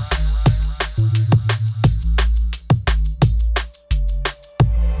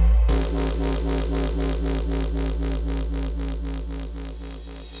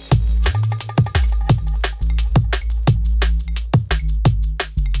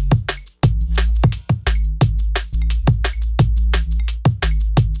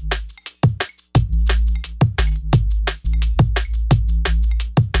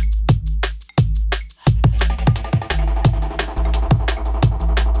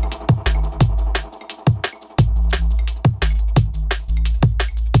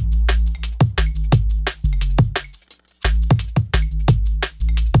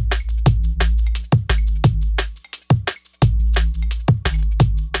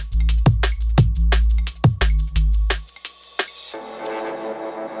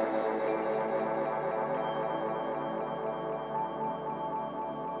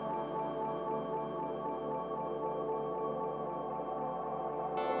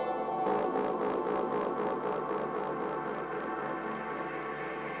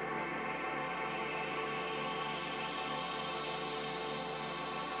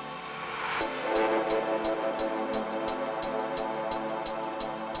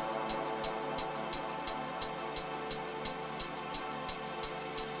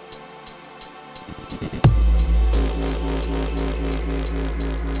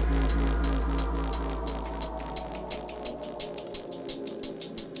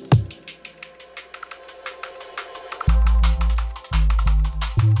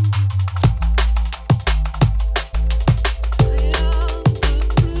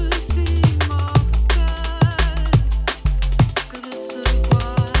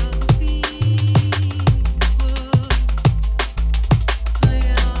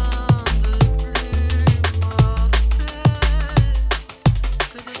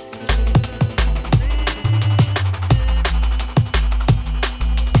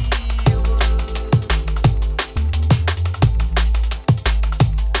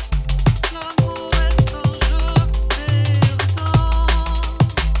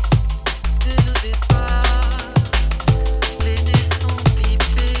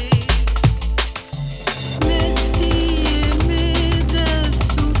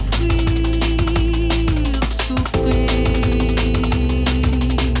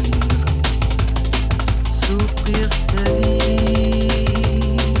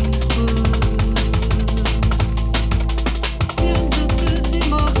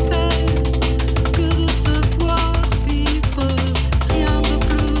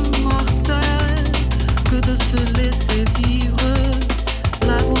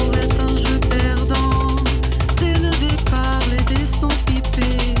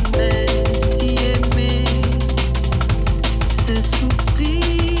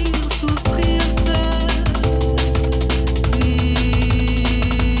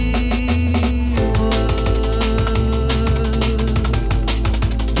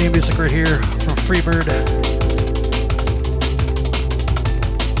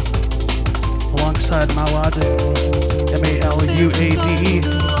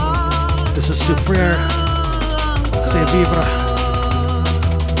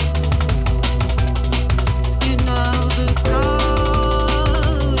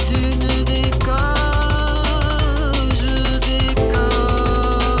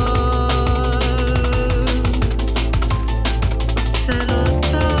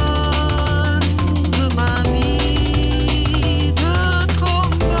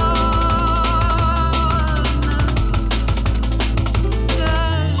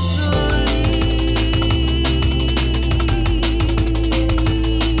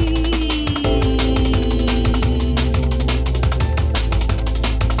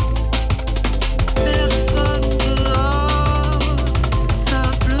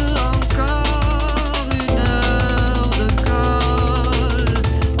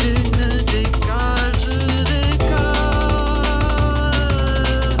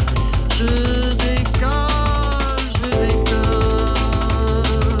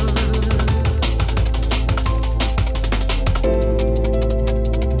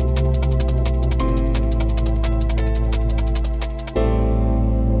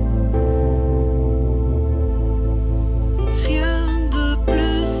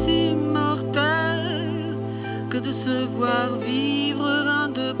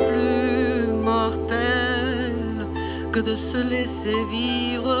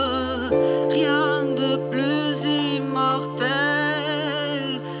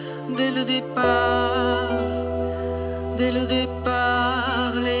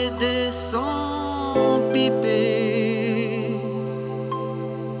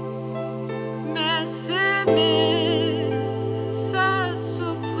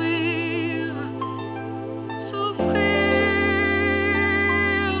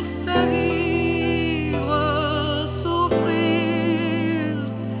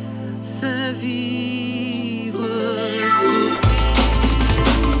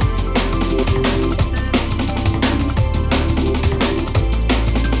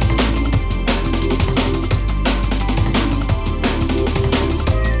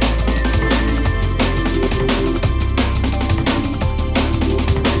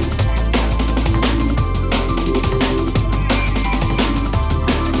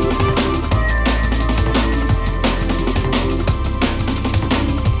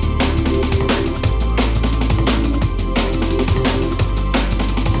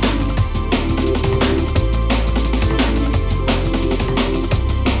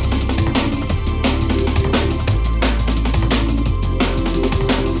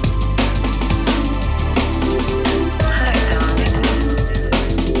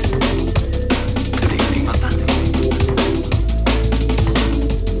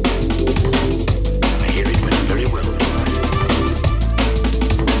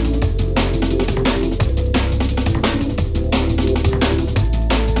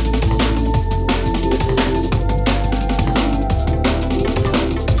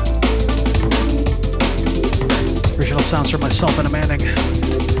 sounds from myself and Manning.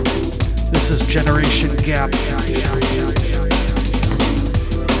 This is Generation Gap.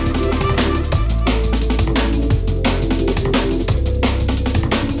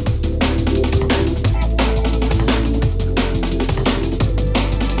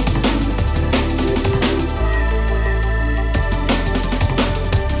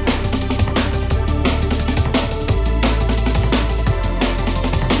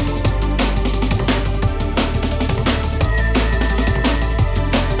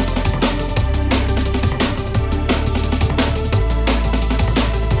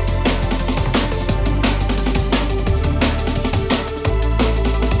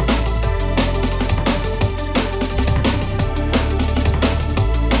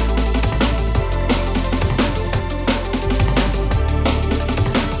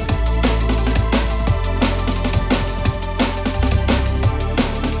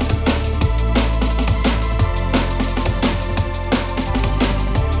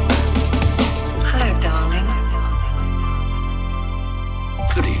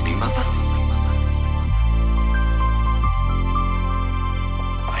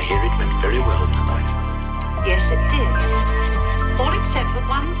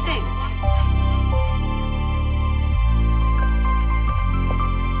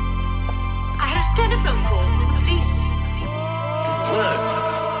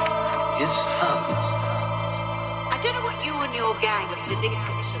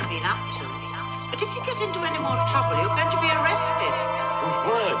 you've been up to. But if you get into any more trouble, you're going to be arrested. The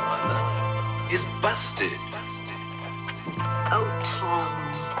word, Mother, is busted. Oh, Tom.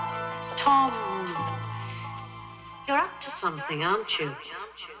 Tom. You're up to something, aren't you?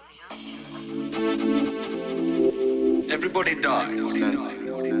 Everybody dies, don't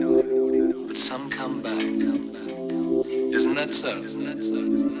they? But some come back. Isn't that so?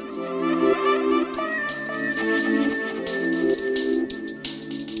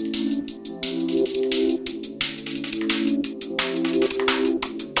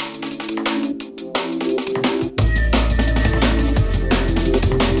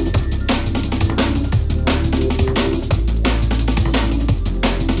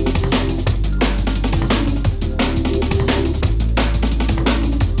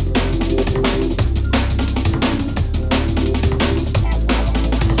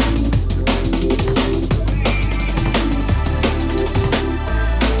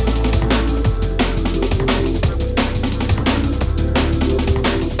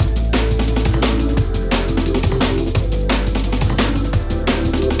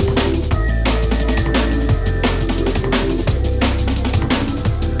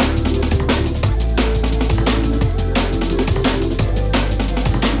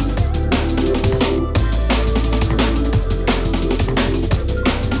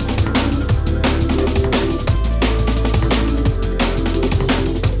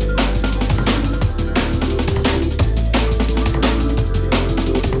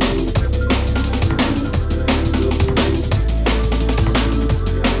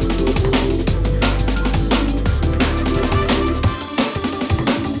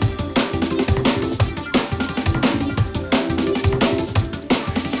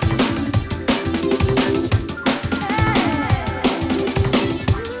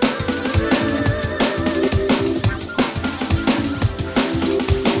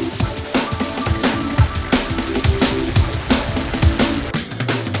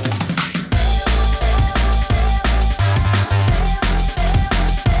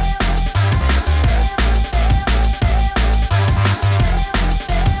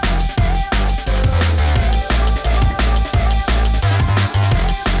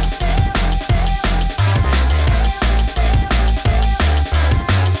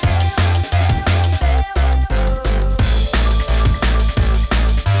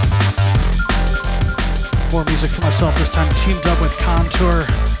 This time teamed up with Contour.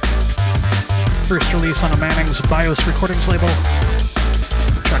 First release on a Manning's BIOS Recordings label.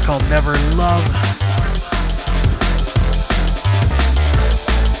 A track called Never Love.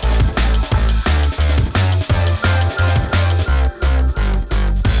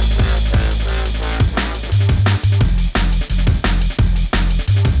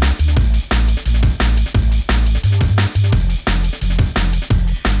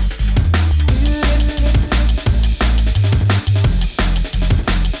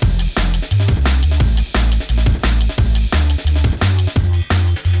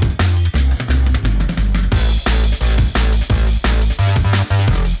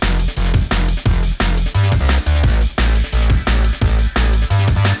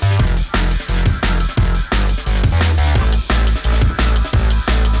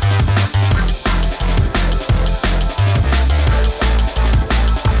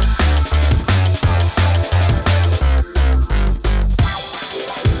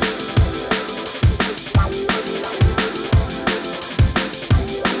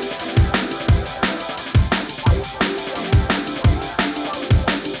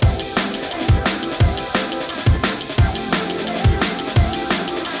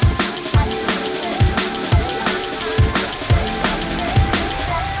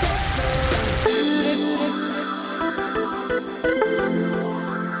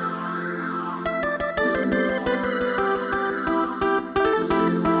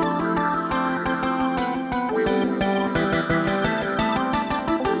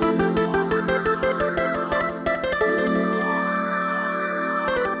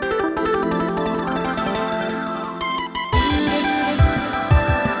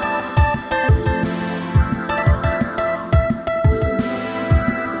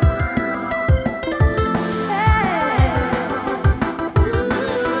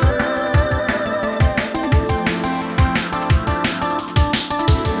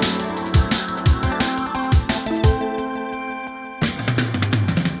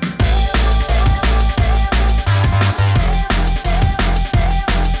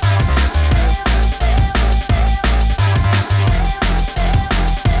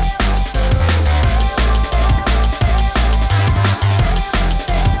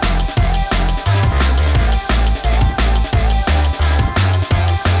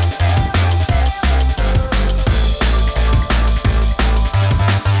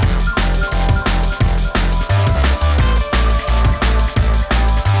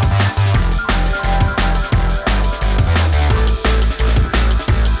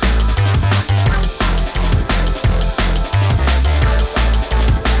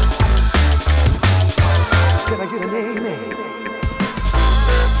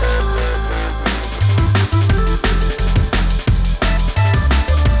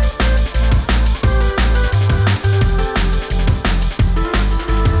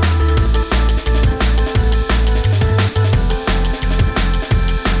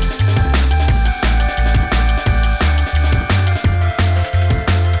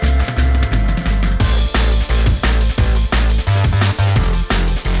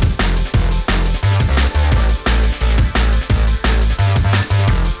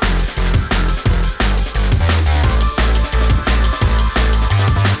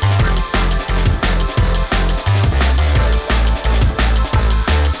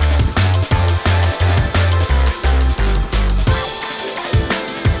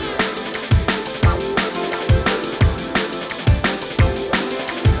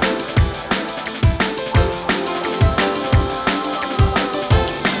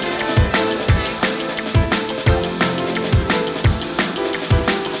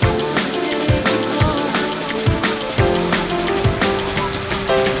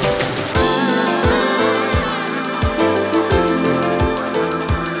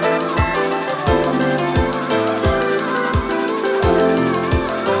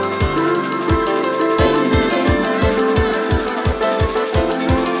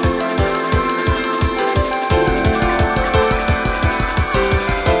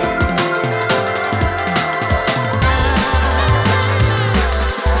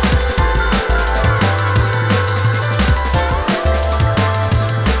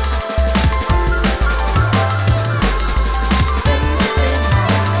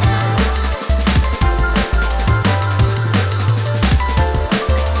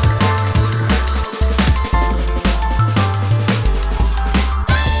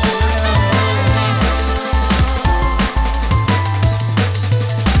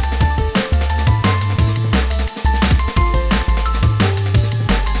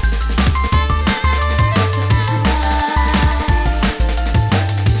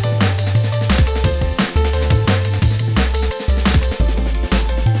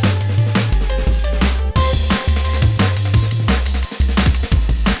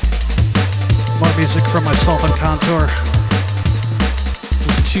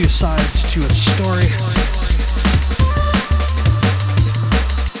 two sides to a story.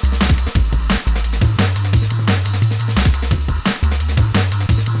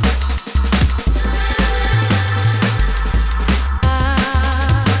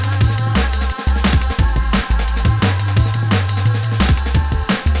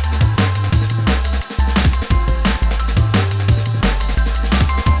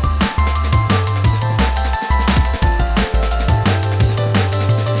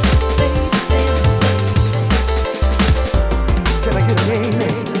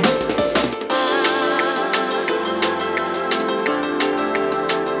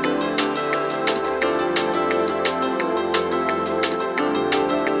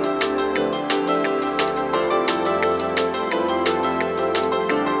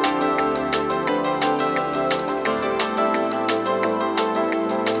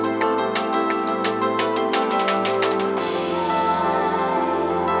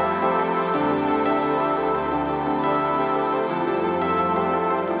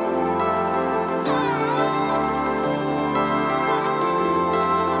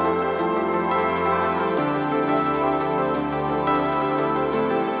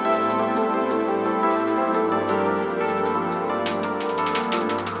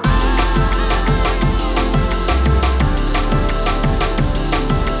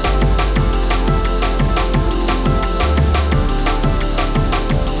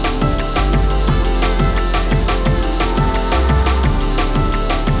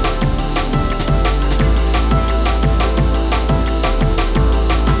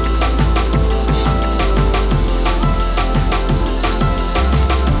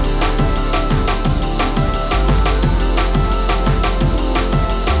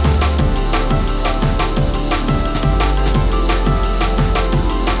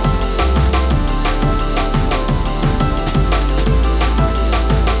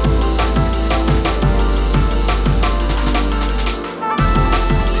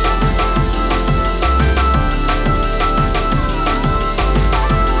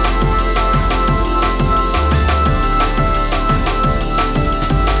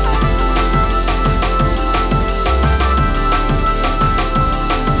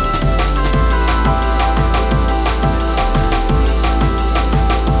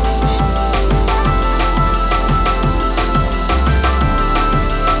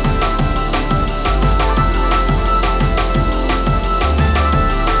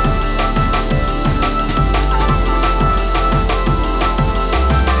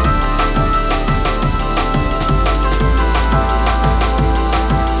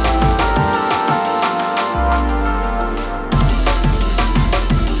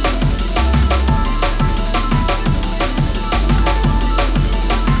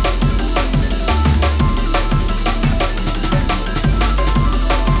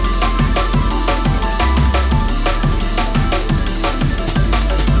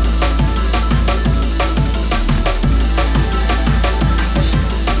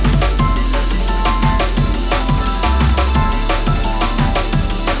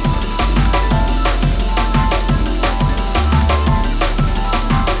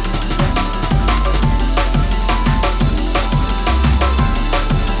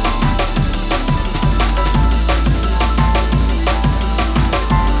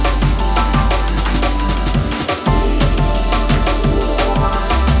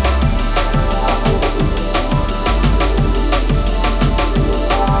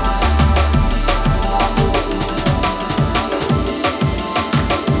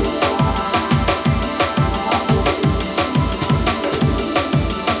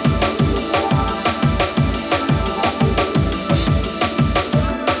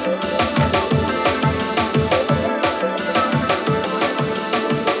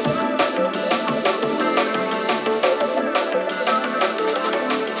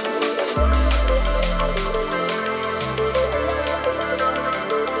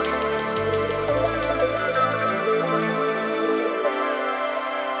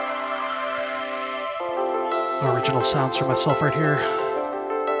 Original sounds for myself right here.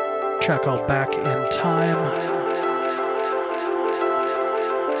 Track called Back in Time.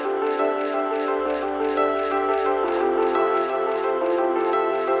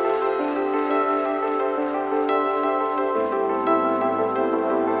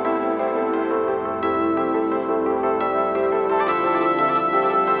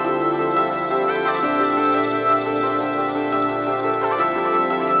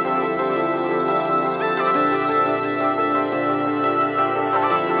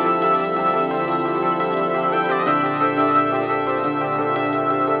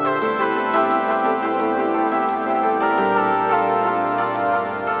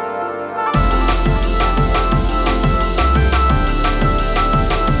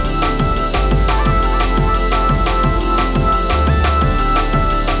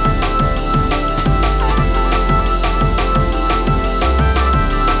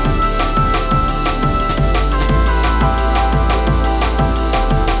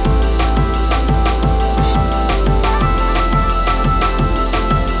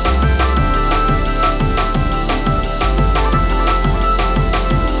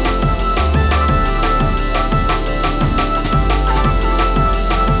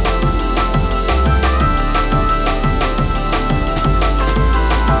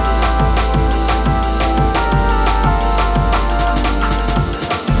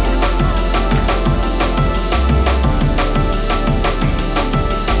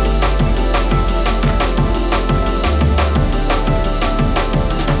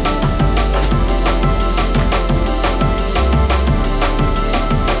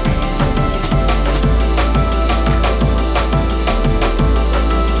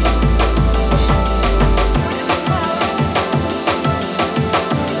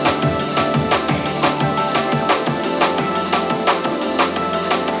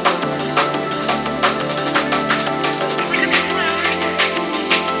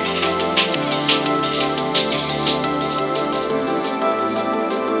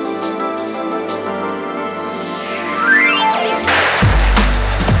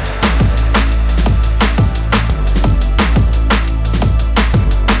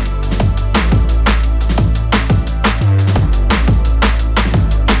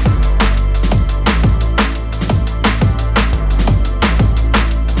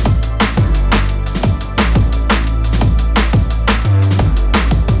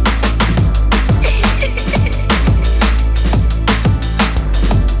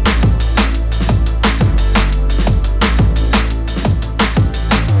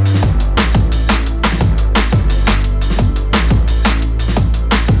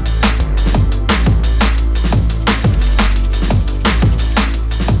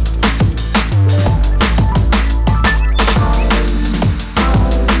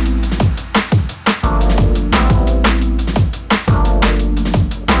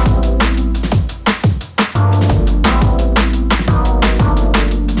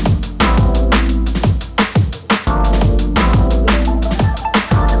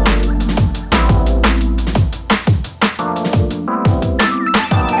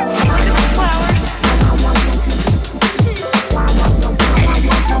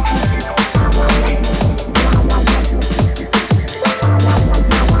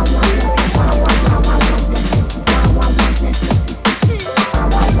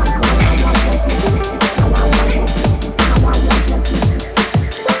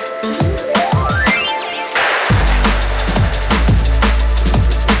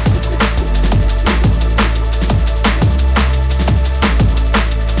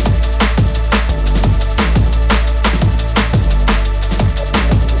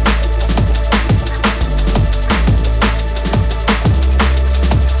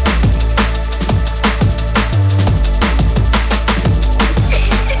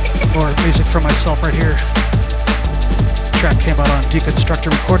 myself right here. Track came out on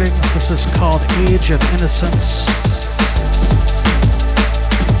Deconstructor Recordings. This is called Age of Innocence.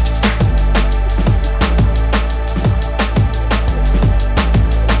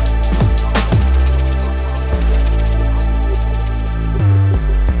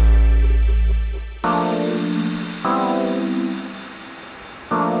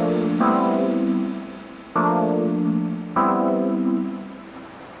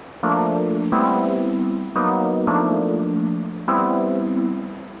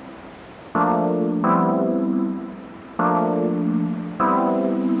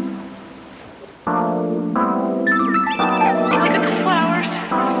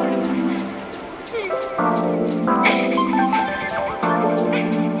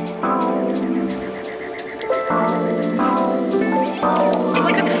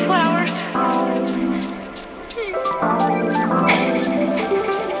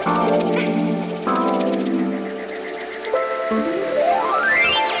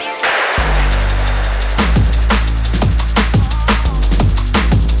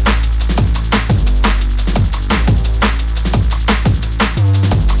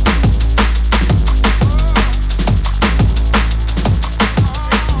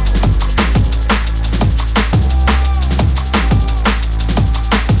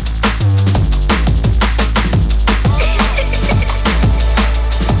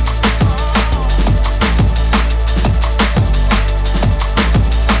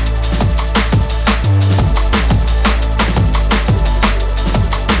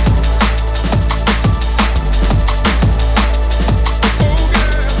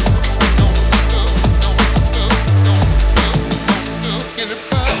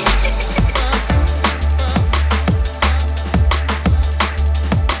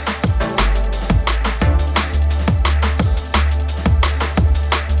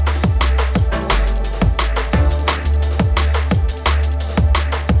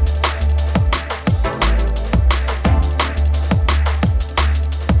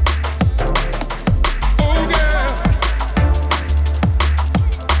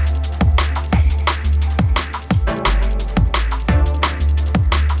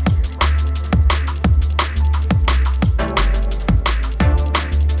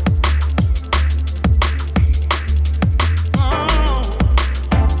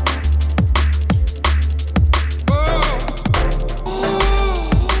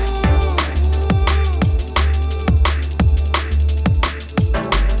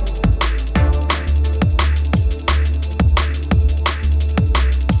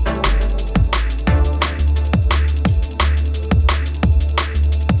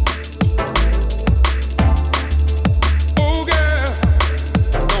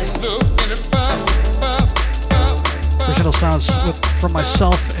 From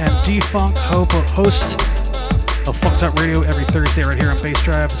myself and D-Funk, host of Funked Out Radio every Thursday right here on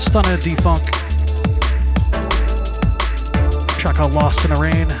BASSDRIVE. STUNNA, D-Funk. Track called Lost in the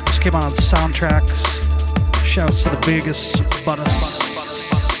Rain. This came out on Soundtracks. Shouts to the biggest Butters.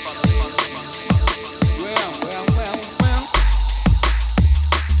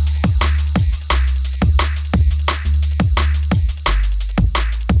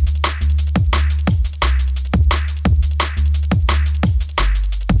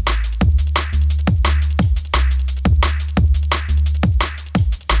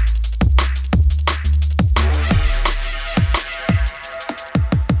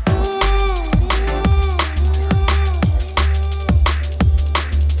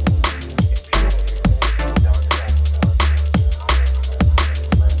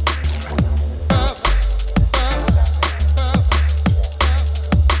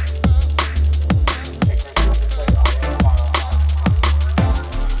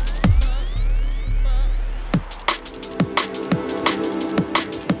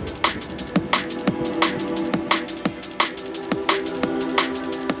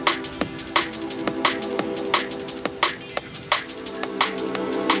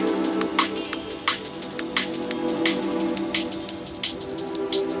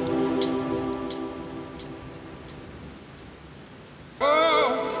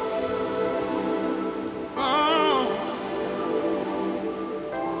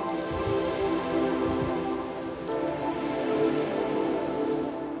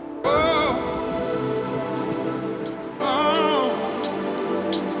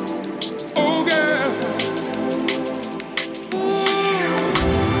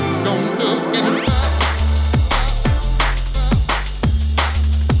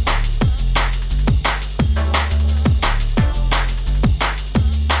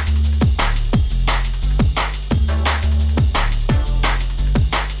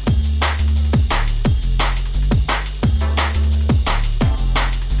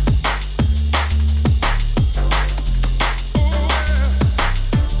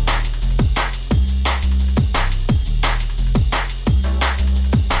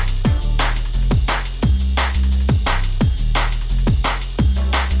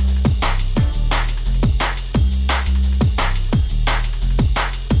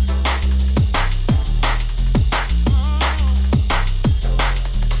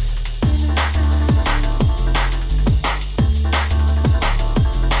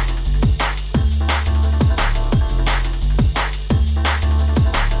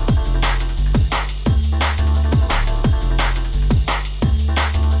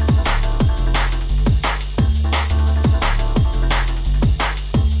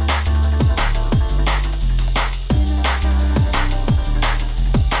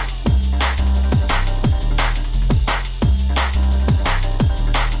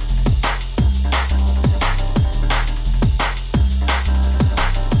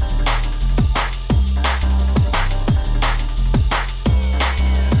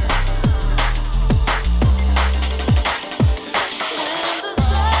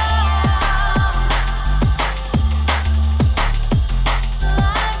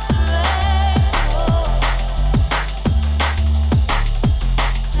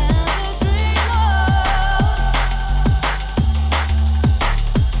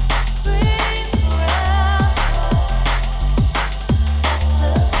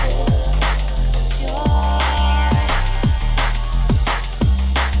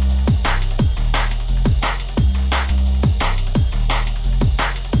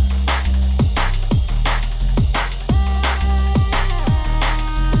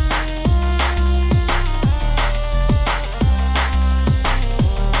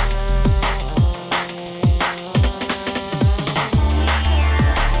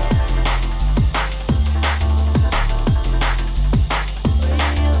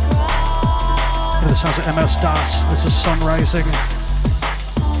 Sounds of MS-DOS. This is Sun Rising.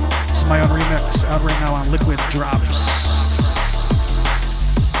 This is my own remix out right now on Liquid Drops.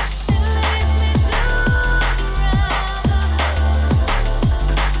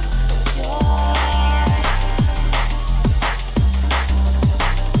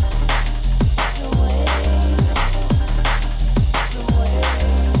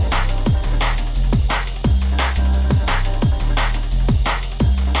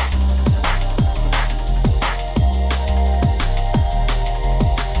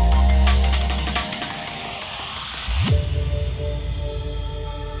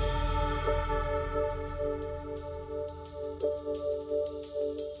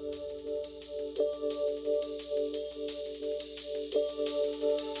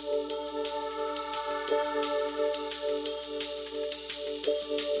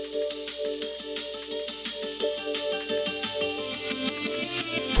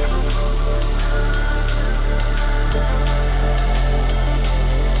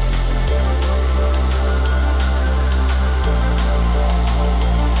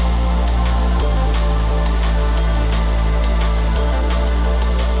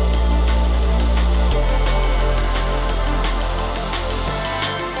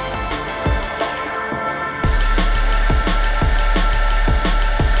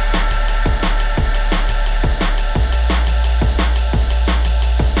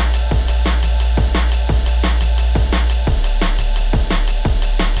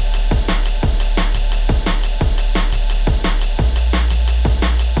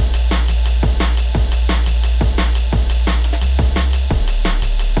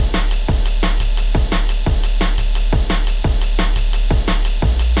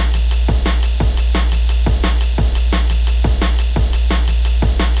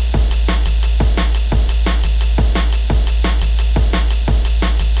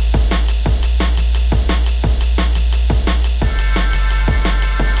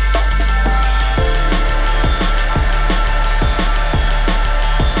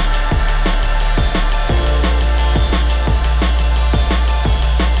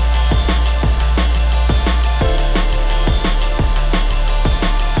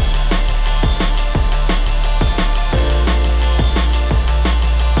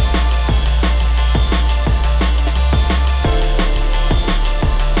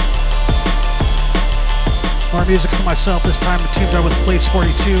 Music for myself this time, teamed up with Place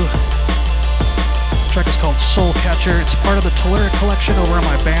 42. The track is called Soul Catcher. It's part of the Telluric collection over on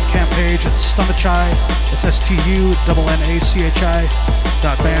my Bandcamp page. It's STUNNACHI. It's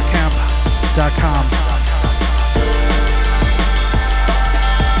STUNNACHI.bandcamp.com.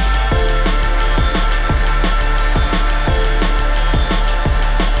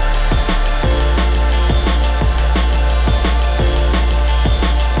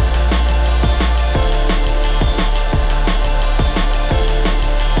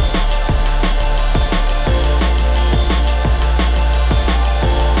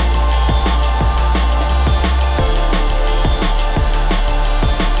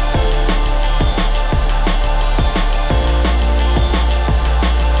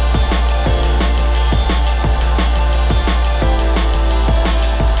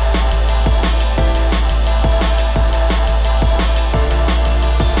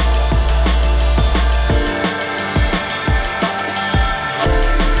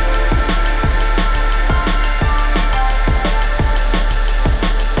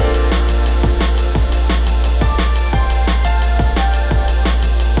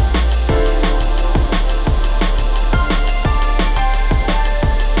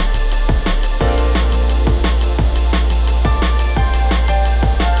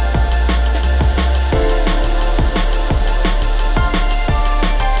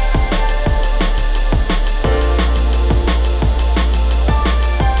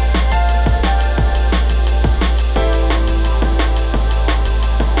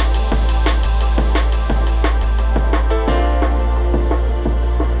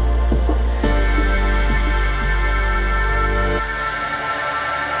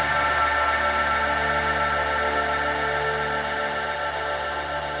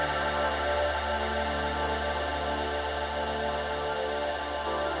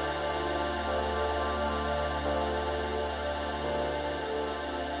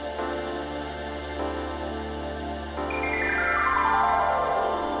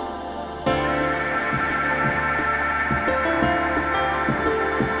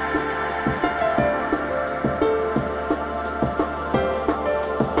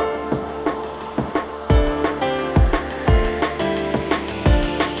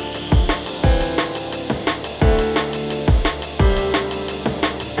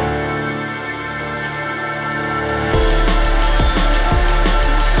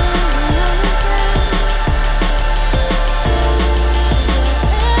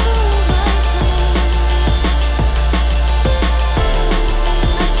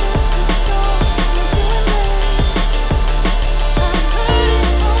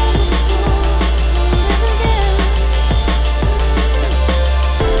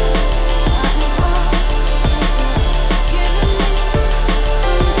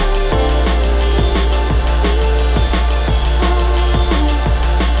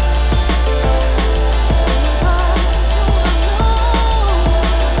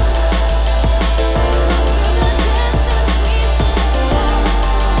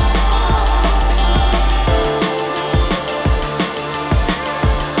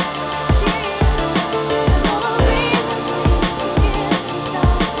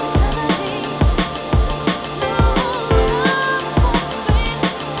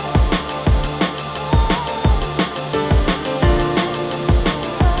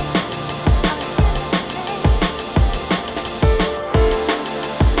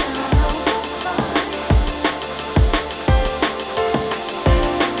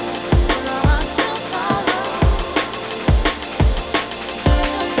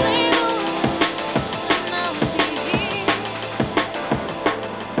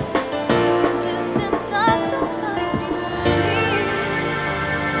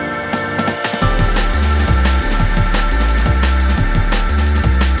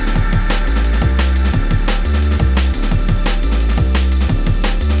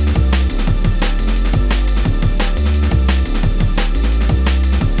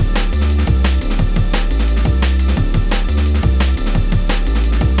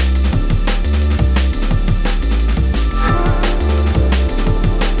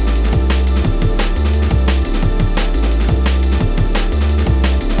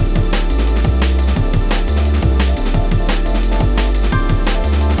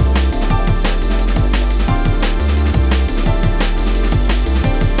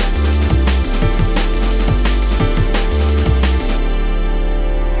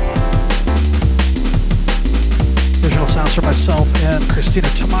 Christina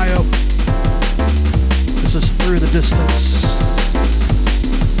Tamayo. This is Through the Distance.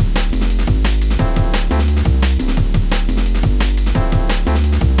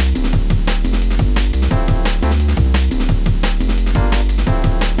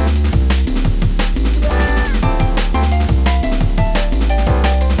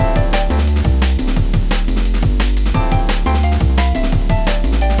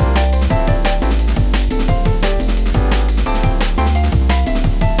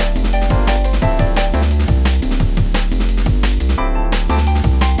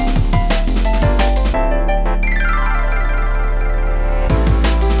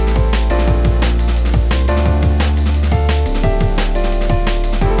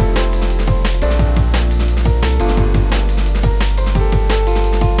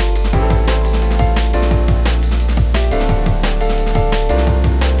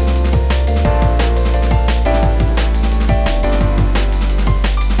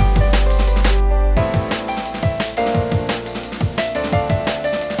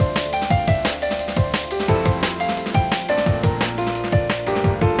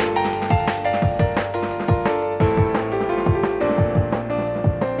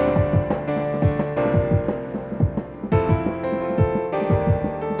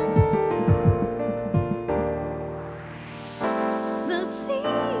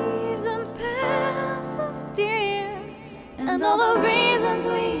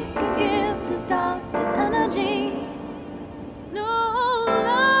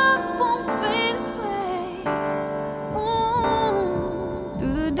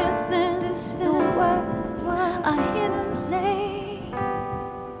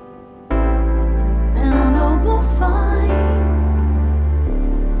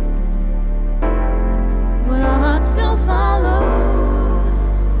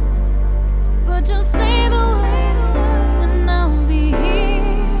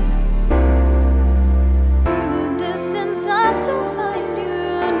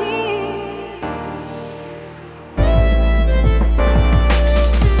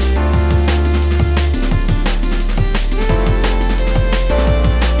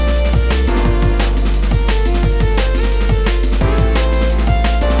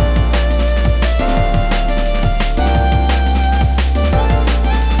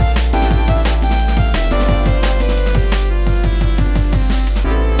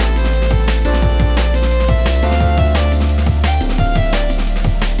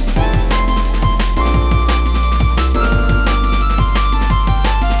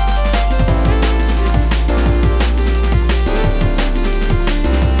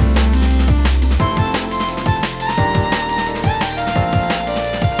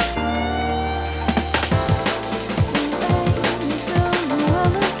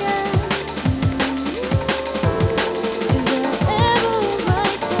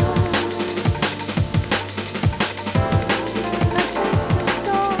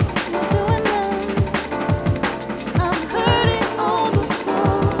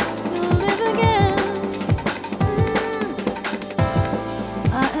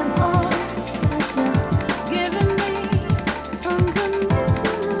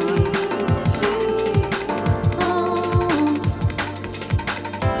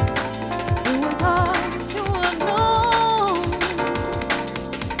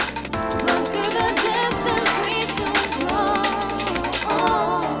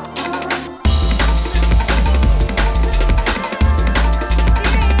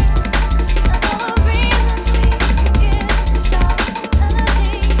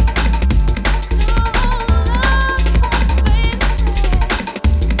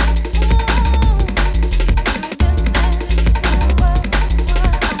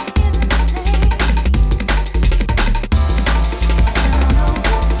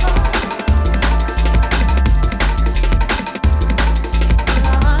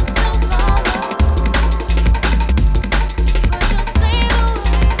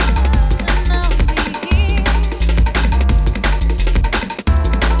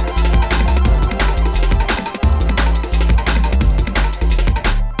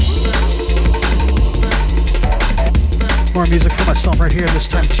 Music for myself right here, this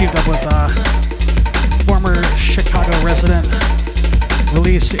time teamed up with former Chicago resident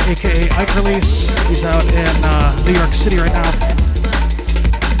Release, aka Ike Release. He's out in New York City right now.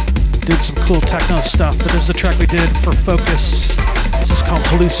 Did some cool techno stuff, but this is a track we did for Focus. This is called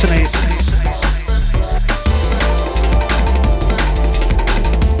Hallucinate.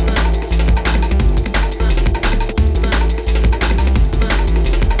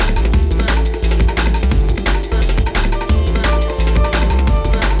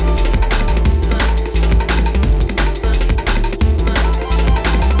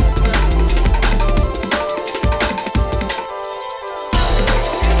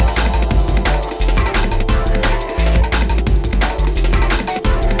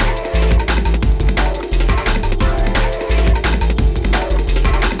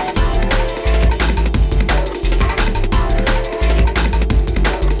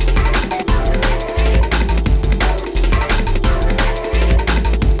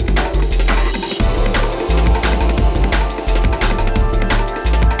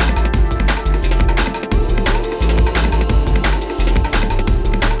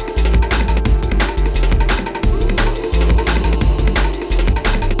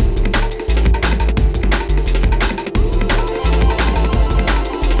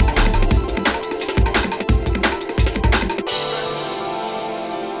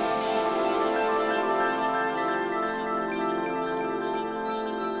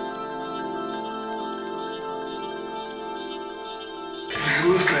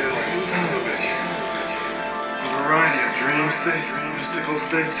 hallucinated like a son of a bitch. A variety of dream states, mystical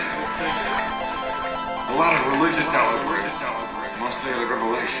states. A lot of religious allegory. Mostly out of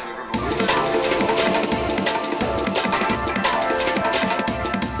revelation.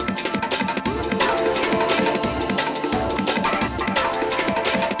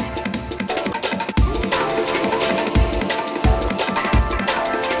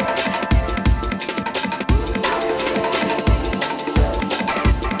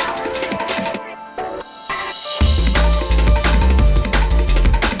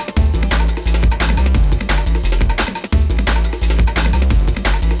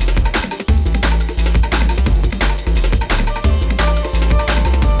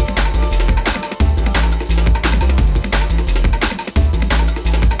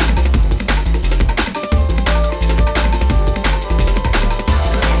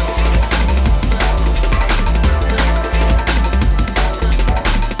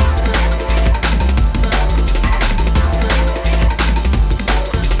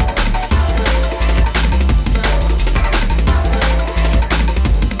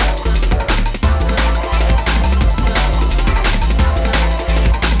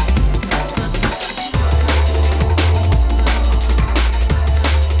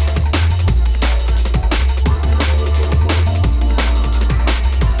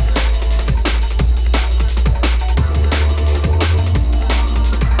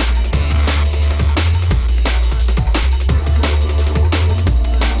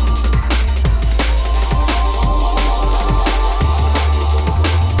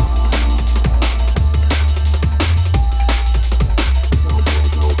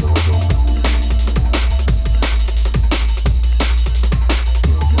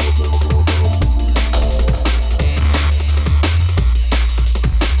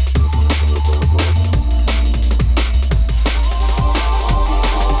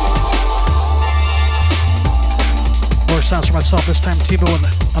 Sounds for myself this time, Tebow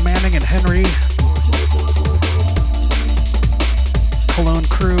and Manning and Henry. Cologne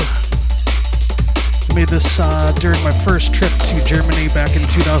crew. I made this during my first trip to Germany back in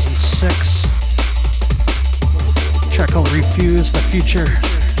 2006. Track called Refuse the Future.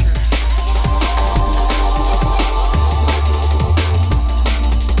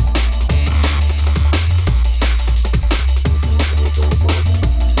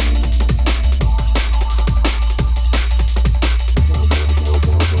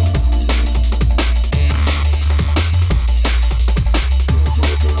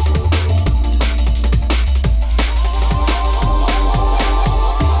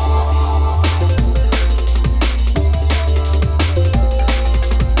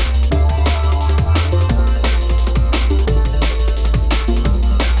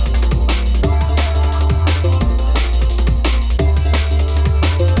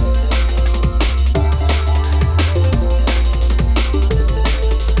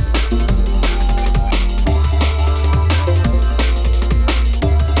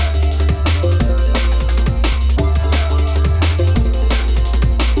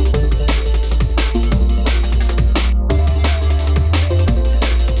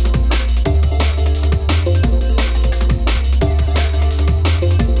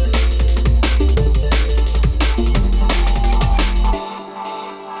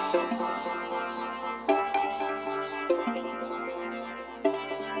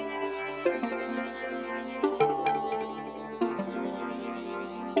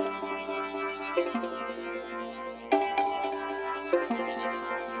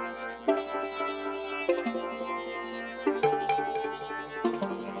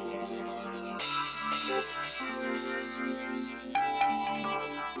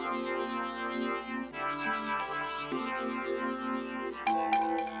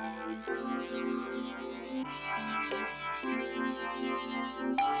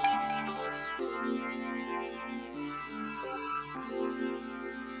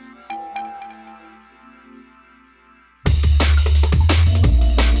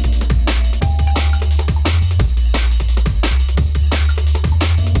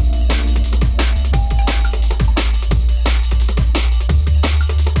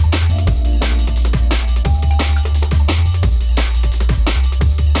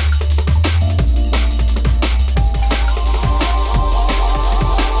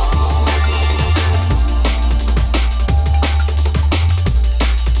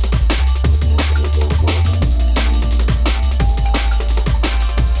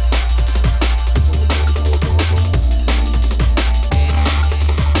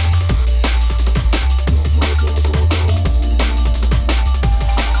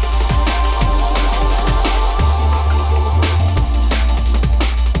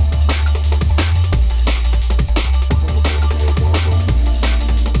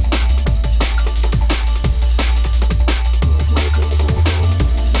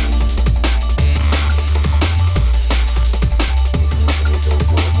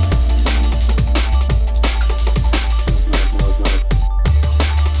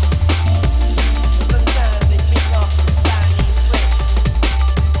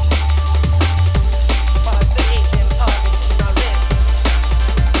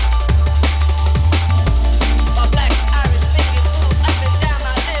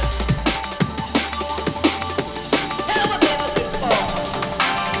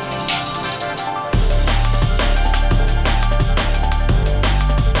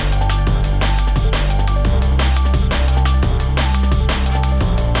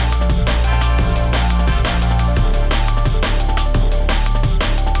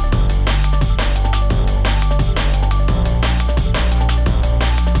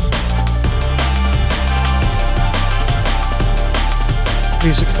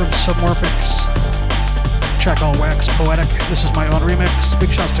 Music from Submorphics. Track all wax poetic. This is my own remix.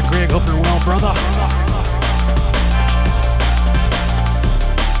 Big shouts to Greg. Hope you're well, brother.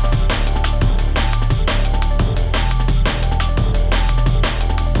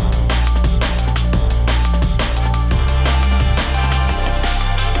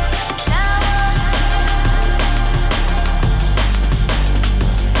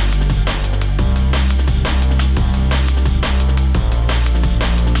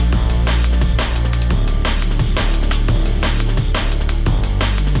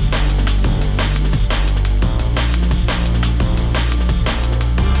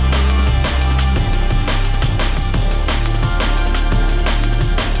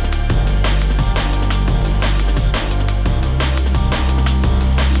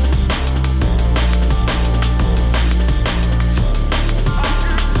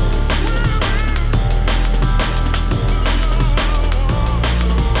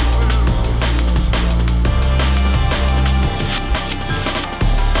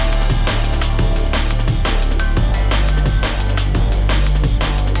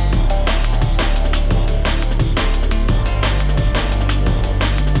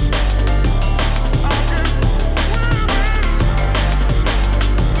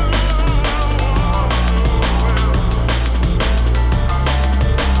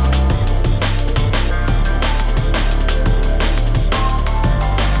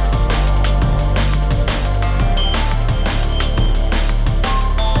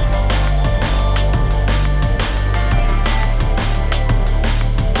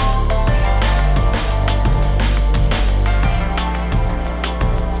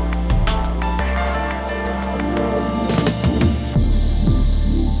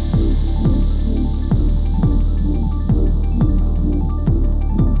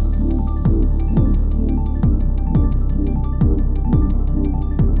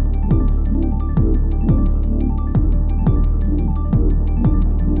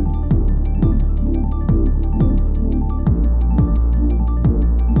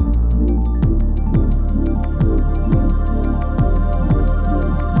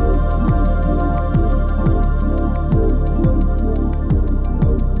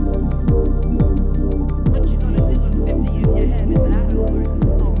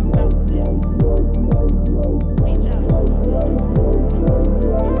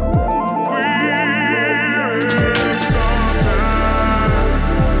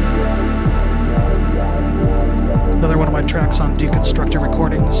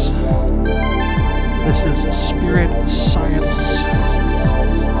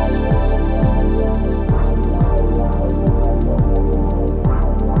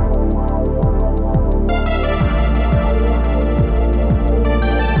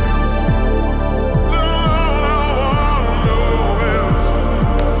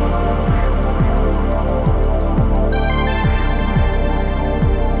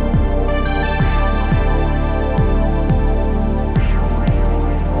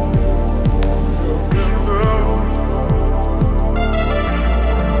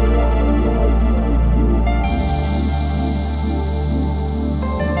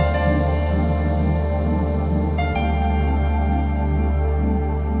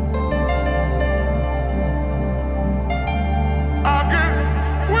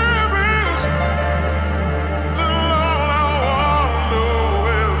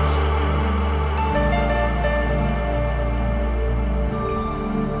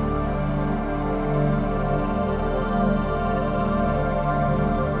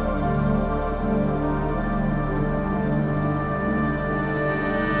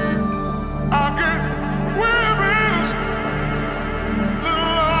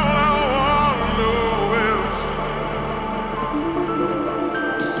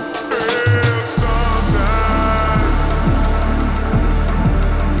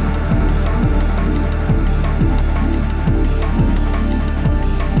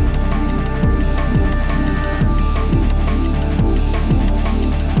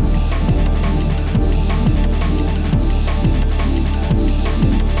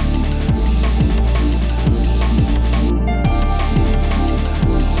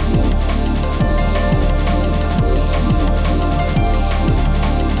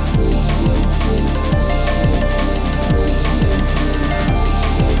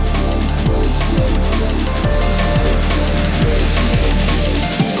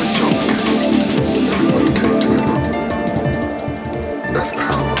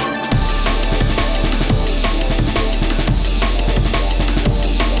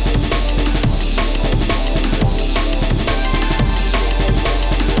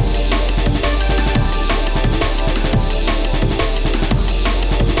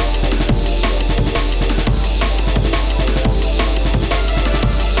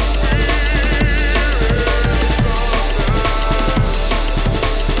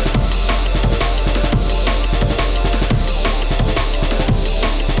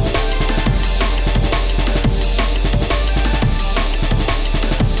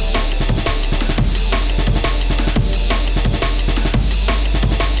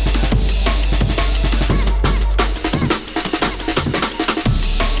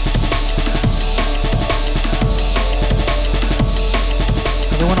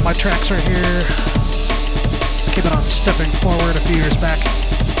 tracks right here. Just keep it on stepping forward a few years back.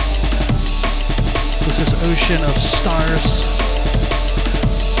 This is Ocean of Stars.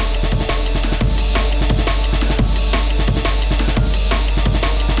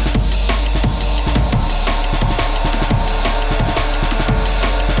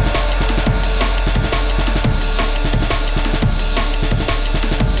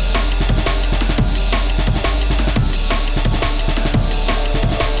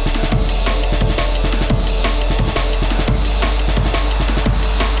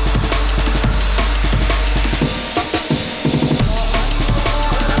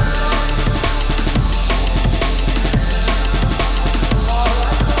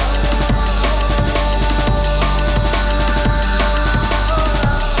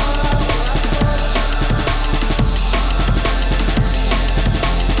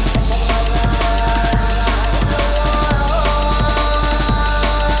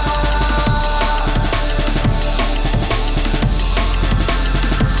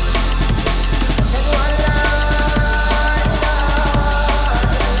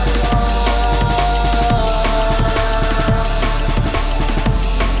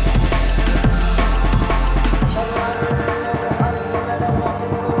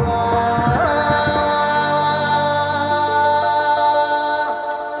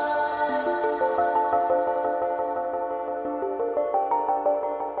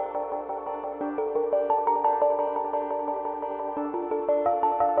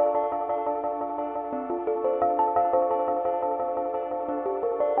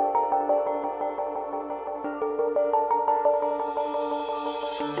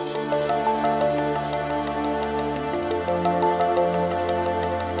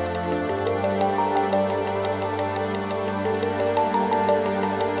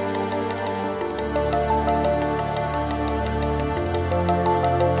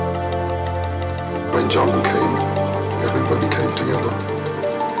 jungle came, everybody came together.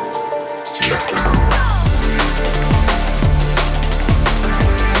 Left power.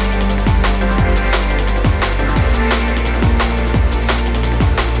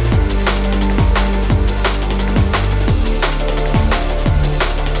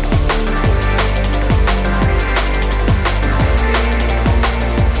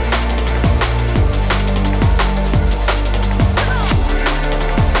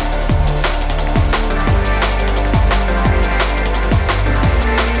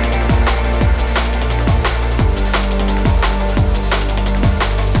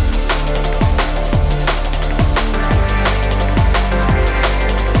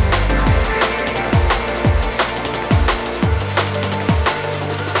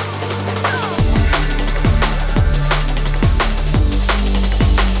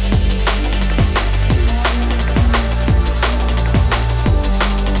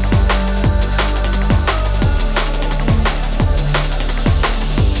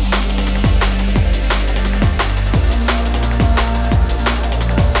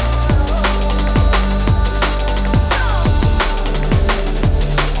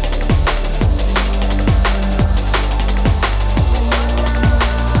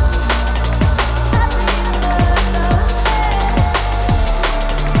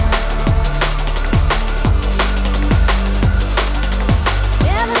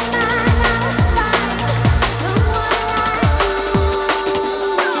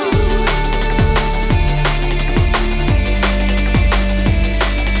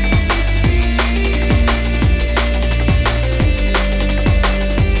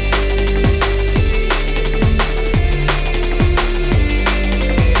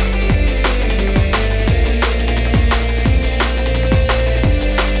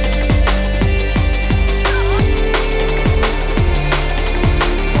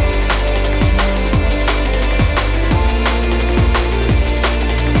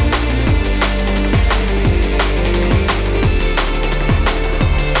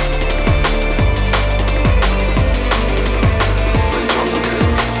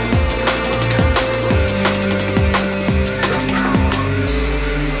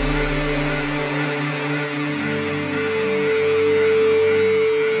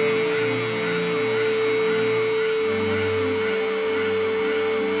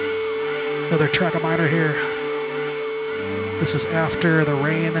 Another track of miner here. This is After the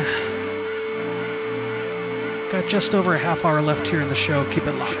Rain. Got just over a half hour left here in the show. Keep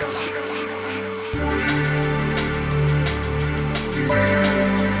it locked.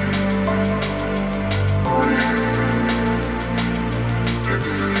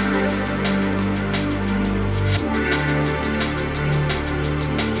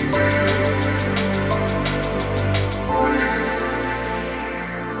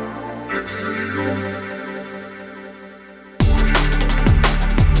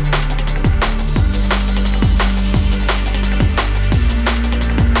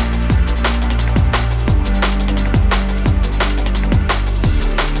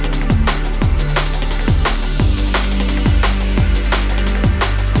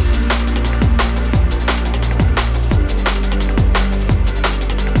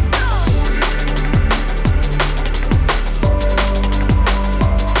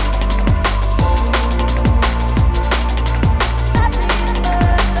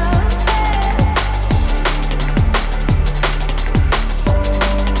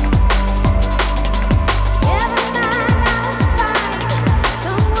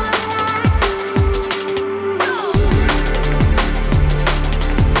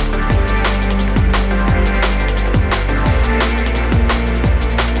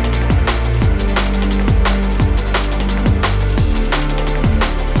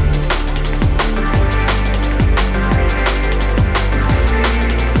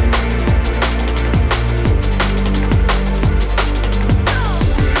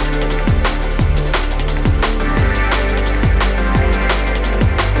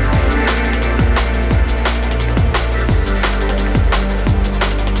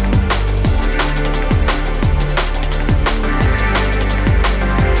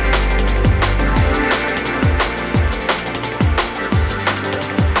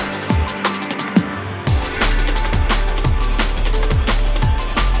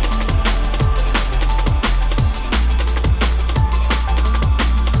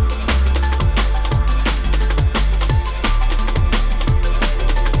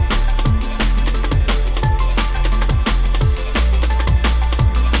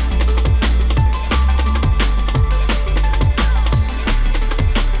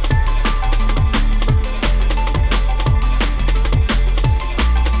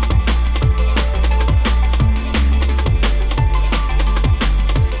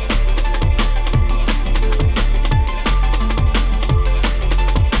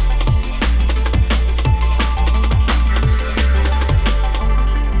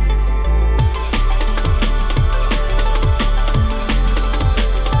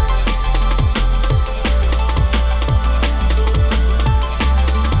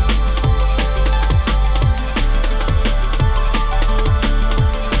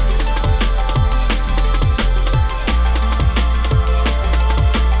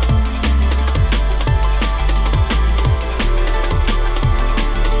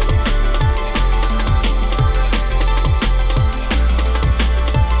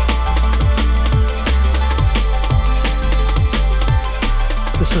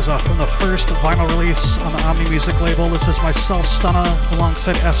 is from the first vinyl release on the Omni Music label. This is myself, STUNNA,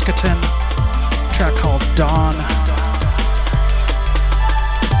 alongside Eschaton, a track called Dawn.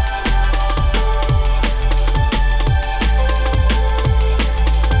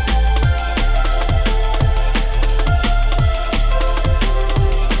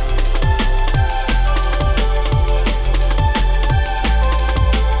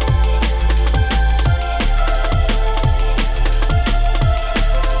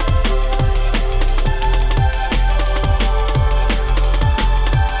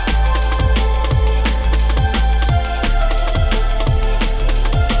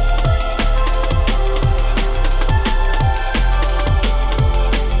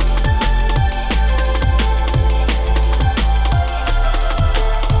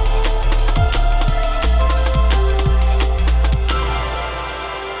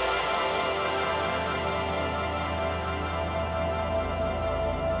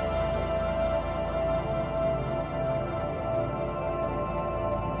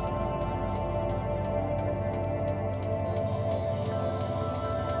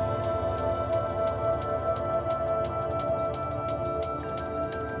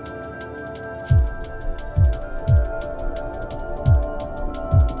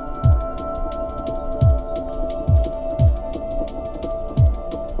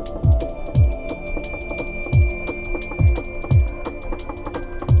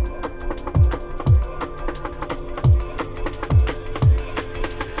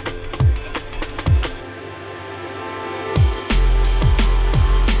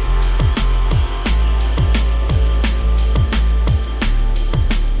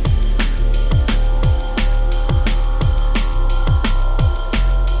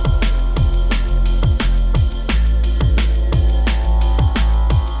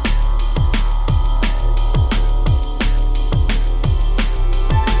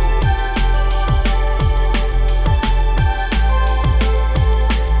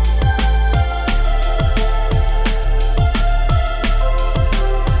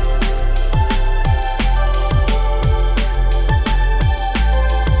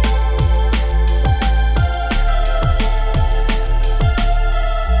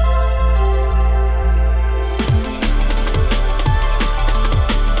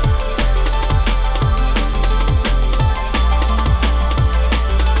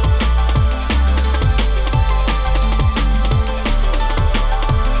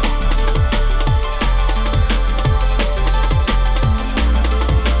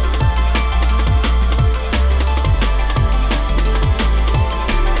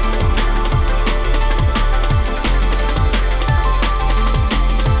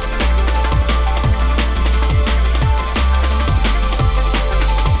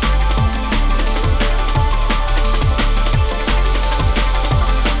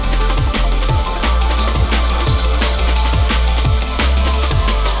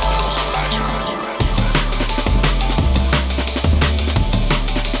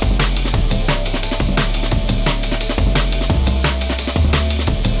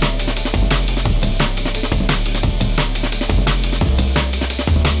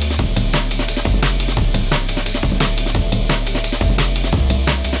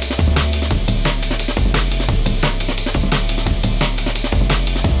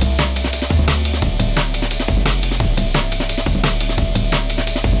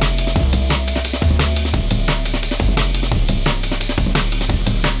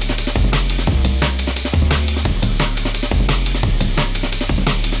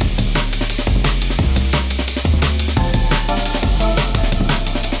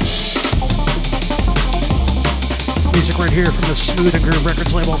 Music right here from the Smooth and Groove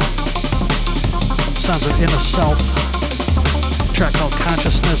Records label. Sounds of Inner Self. A track called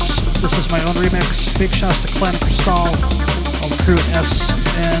Consciousness. This is my own remix. Big shouts to Clan Crystal, all the crew at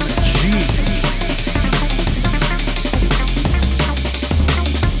SNG.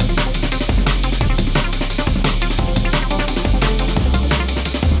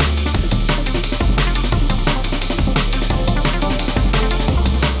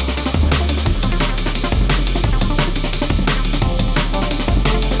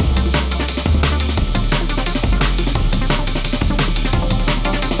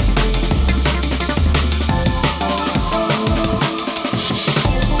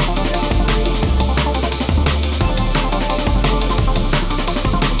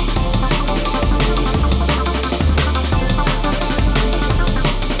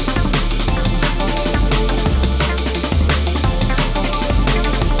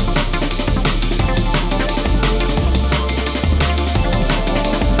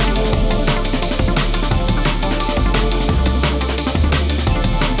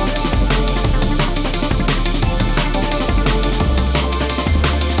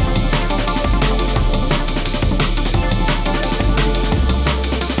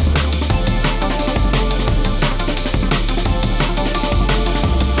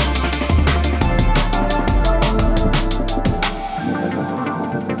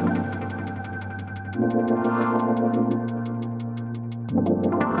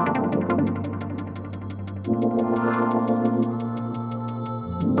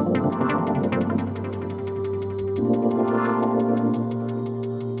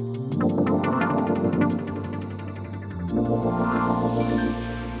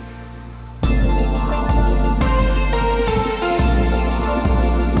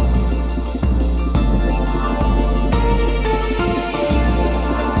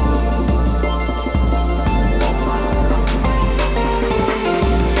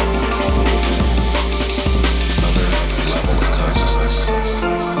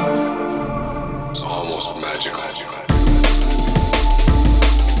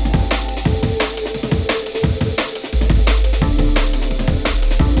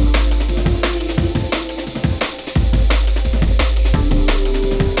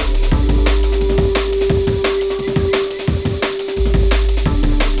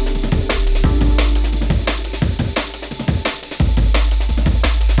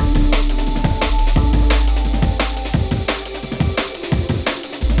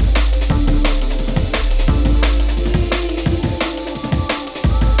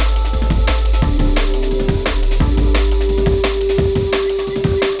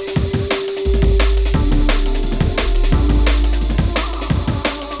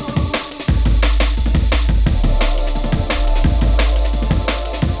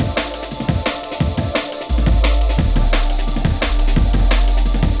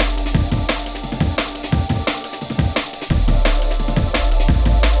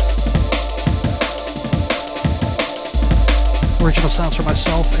 Original sounds for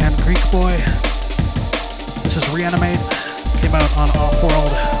myself and Greek Boy. This is Reanimate. Came out on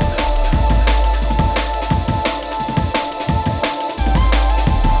Off-World.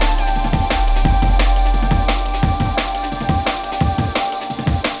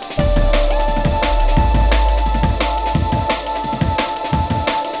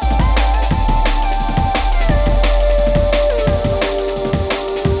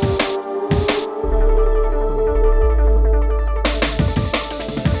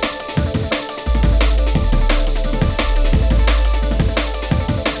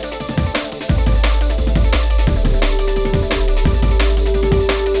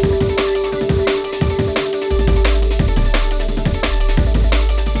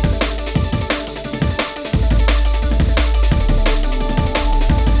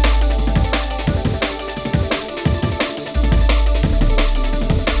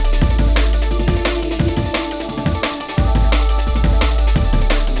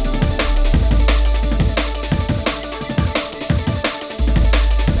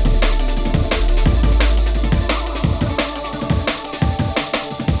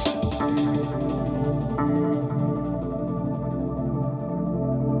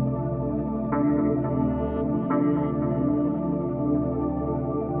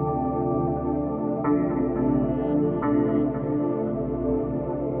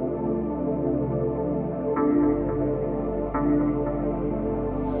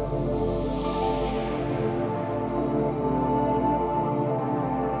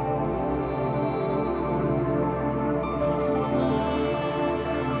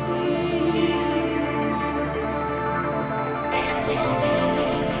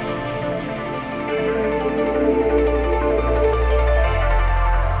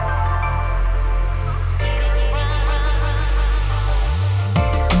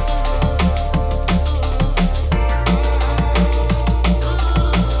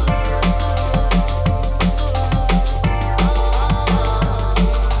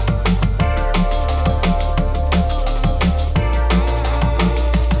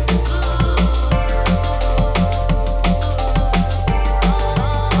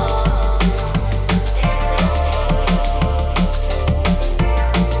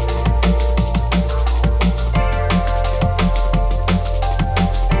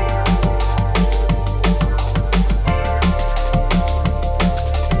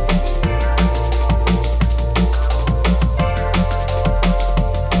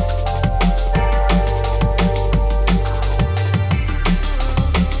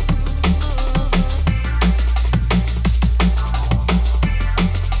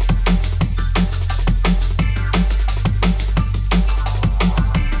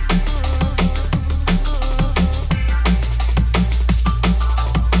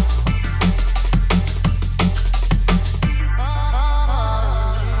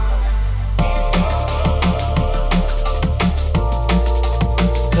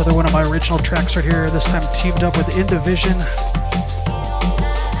 Tracks are here, this time teamed up with Indivision.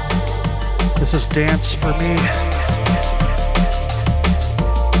 This is Dance for Me.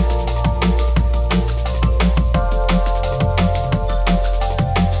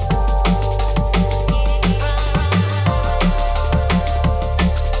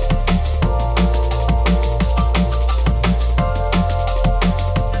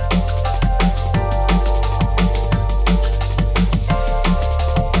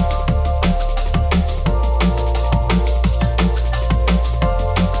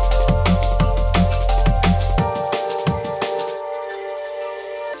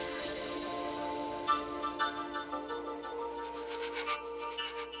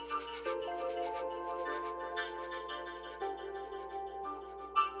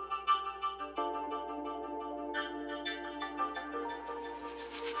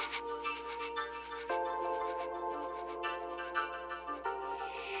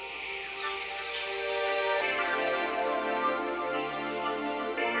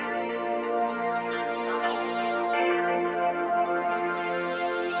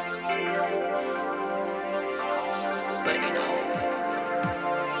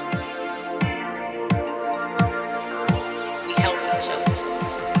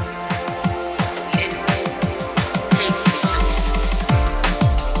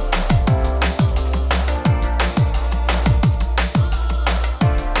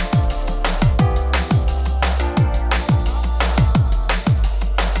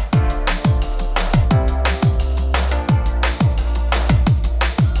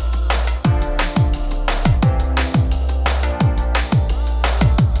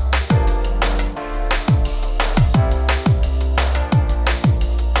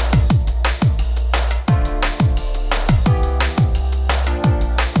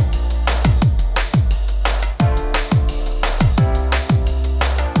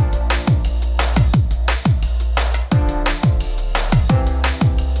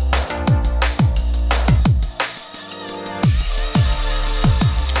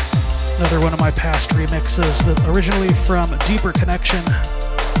 my past remixes, originally from Deeper Connection,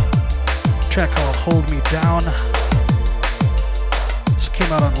 a track called Hold Me Down. This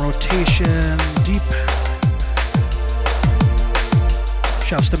came out on Rotation Deep.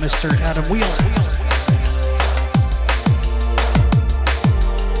 Shouts to Mr. Adam Wheeler.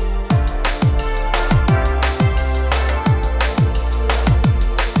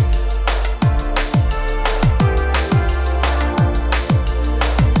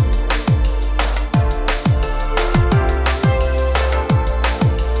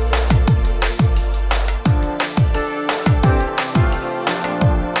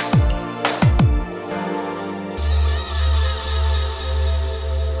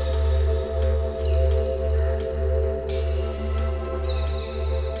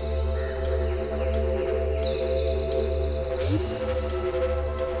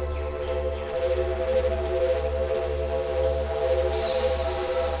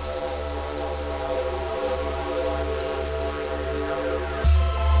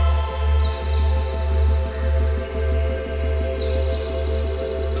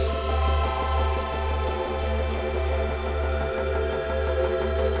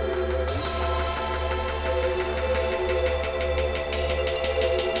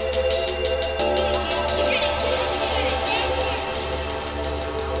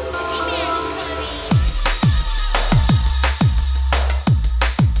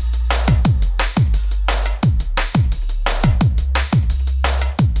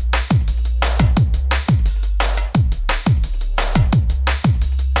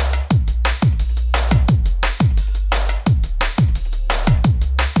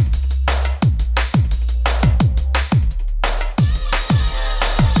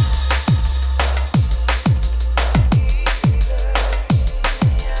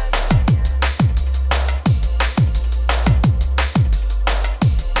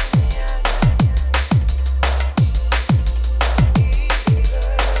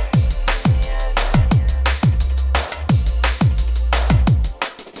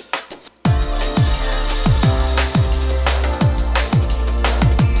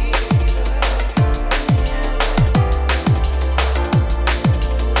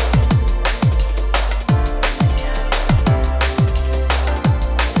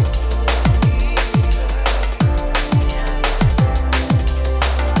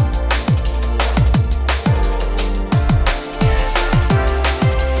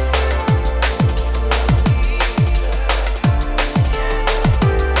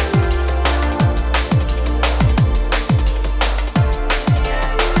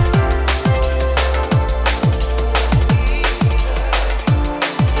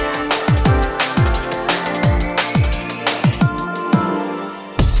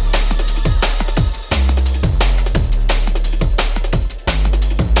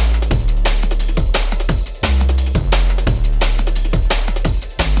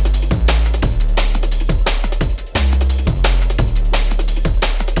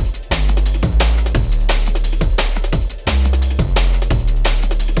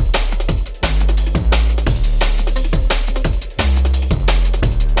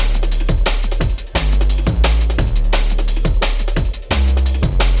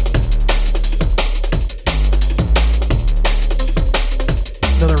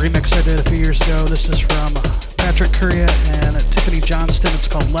 This is from Patrick Curria and Tiffany Johnston. It's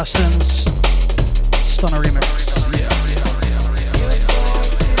called Lessons. Stunna remix. You're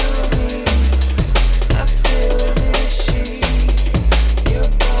back to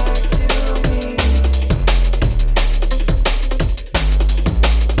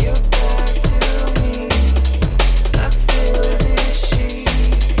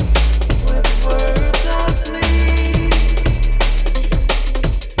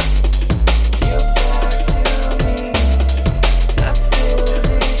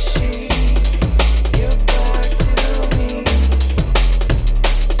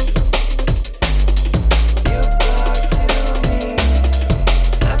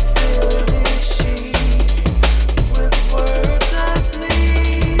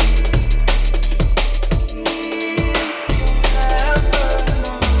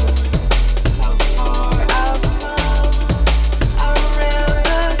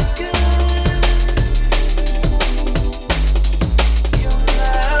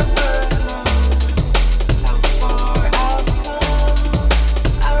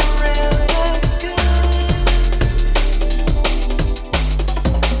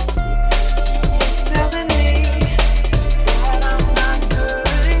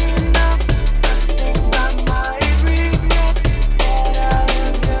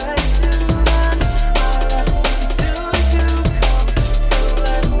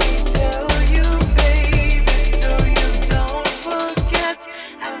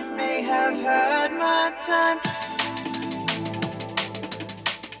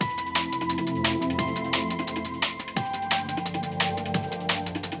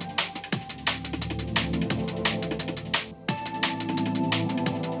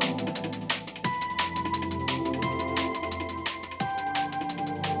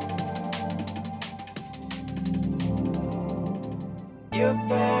You're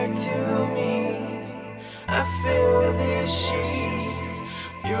back to me. I feel these sheets.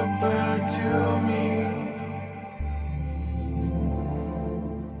 You're back to me.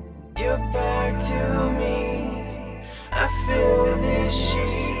 You're back to me. I feel these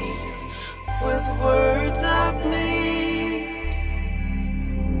sheets. With words I bleed.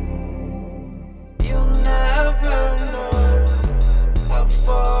 You'll never know how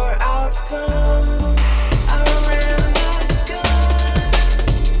far I've come. I ran my gun.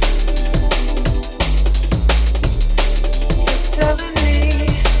 You're telling me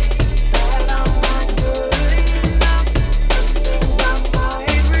that I'm not good enough. Something about my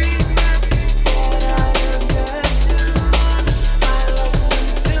regret that I have got to run. My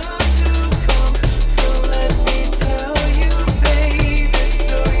lessons soon to come. So let me tell you, baby,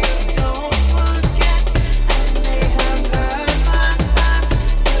 so you don't forget. I may have had my time,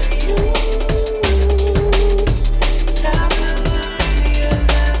 but you haven't learned your lesson yet. But you haven't learned your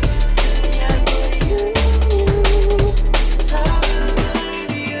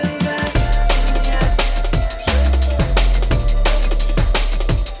lesson yet.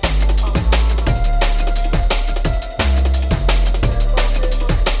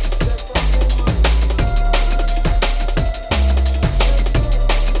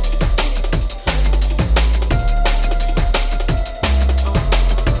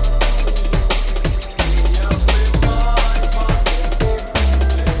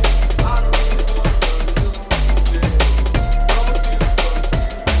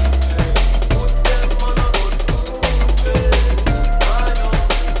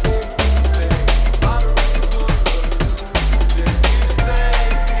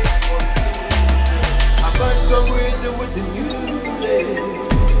 I got some rhythm with the music.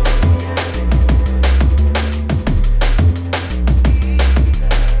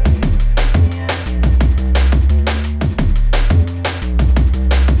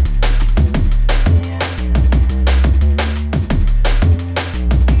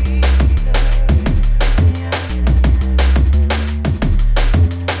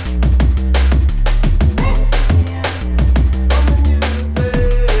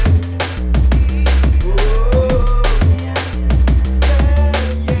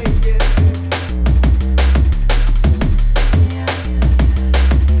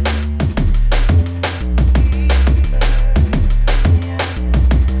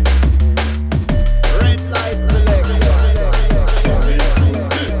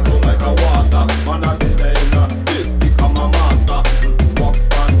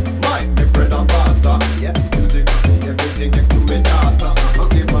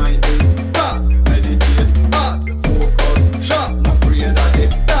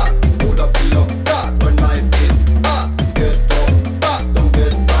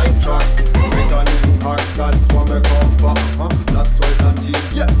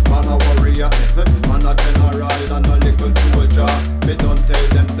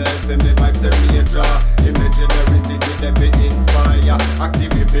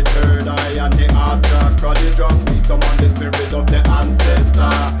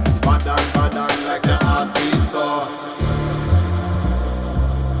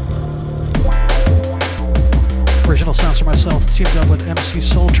 Original sounds for myself, teamed up with MC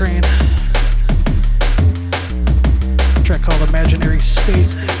Soul Train. A track called Imaginary State.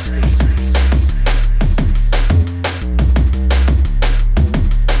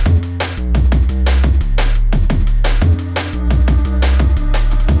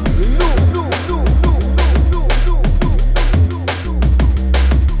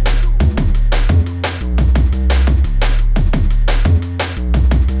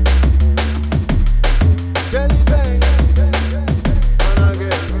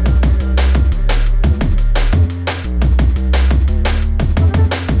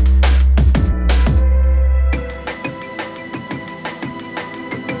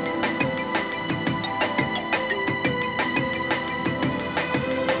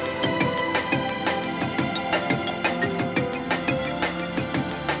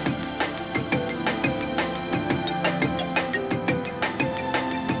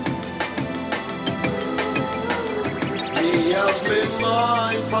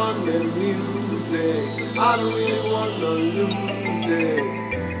 I don't really wanna lose it.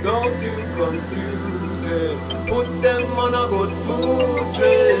 Don't you confuse it. Put them on a good mood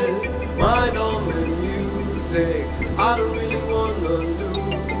trip. Mind on the music. I don't really wanna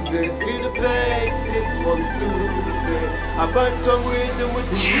lose it. Feel the pain, this one suits it. I got some rhythm with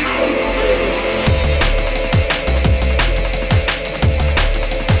the music.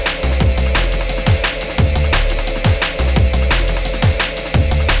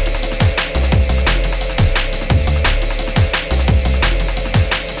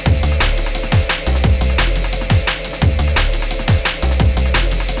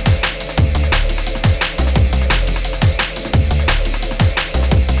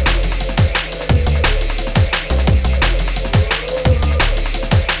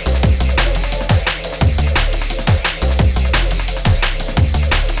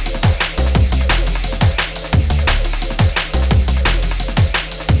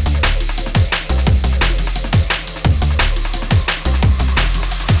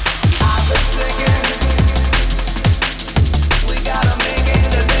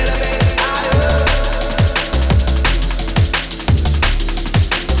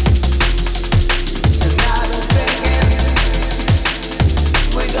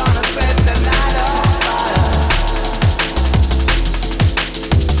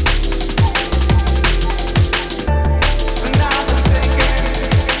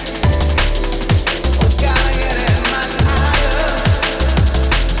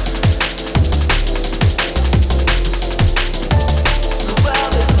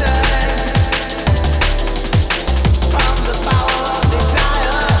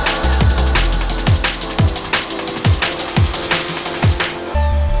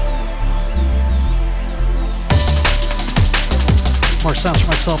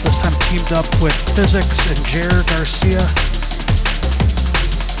 myself this time teamed up with Physics and Jer Garcia.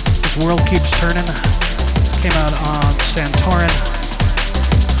 This World Keeps Turning. This came out on Santorin.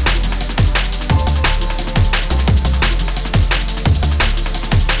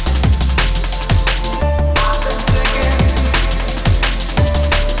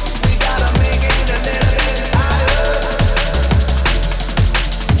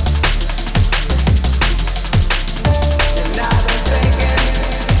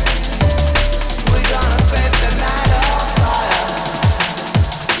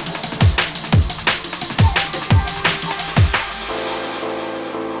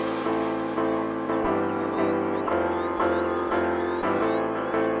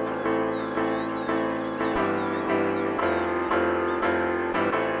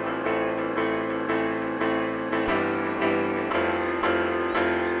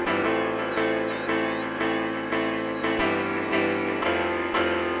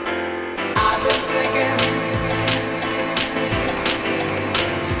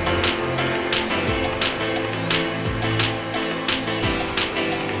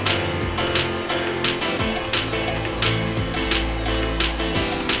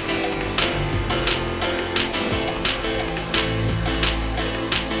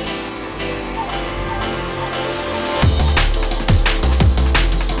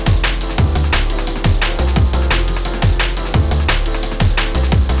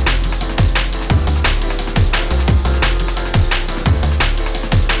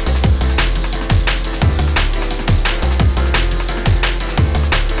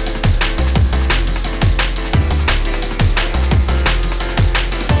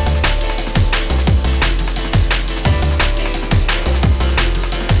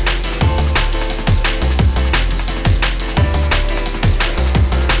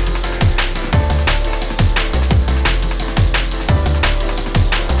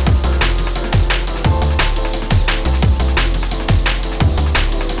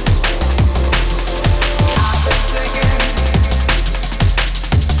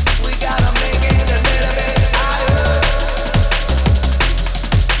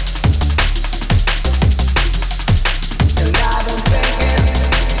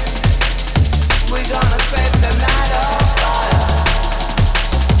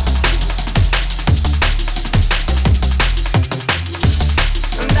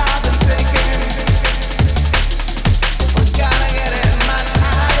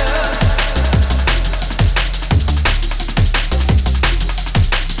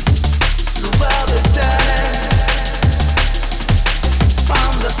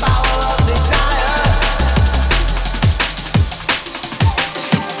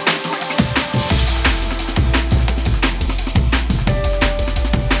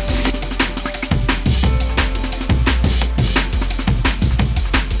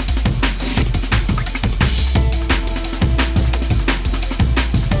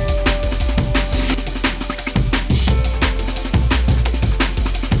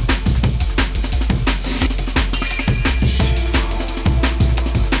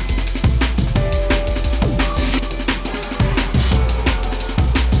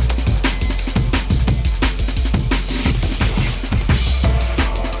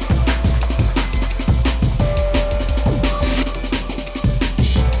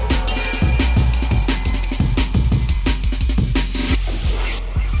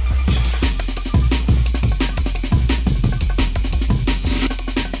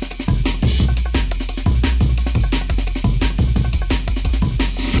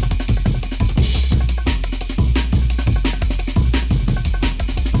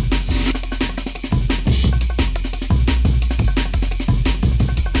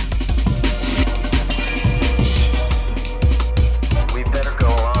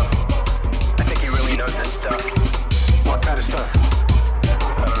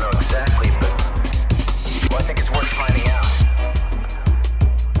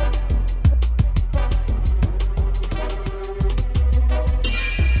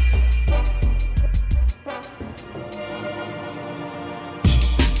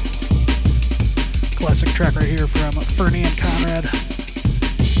 track right here from Fernie and Conrad.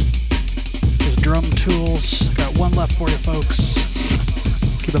 Those drum tools. Got one left for you, folks.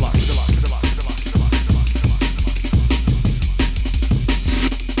 Keep it locked, keep it locked, keep it locked, keep it locked, keep it locked, keep it locked, keep it locked, keep it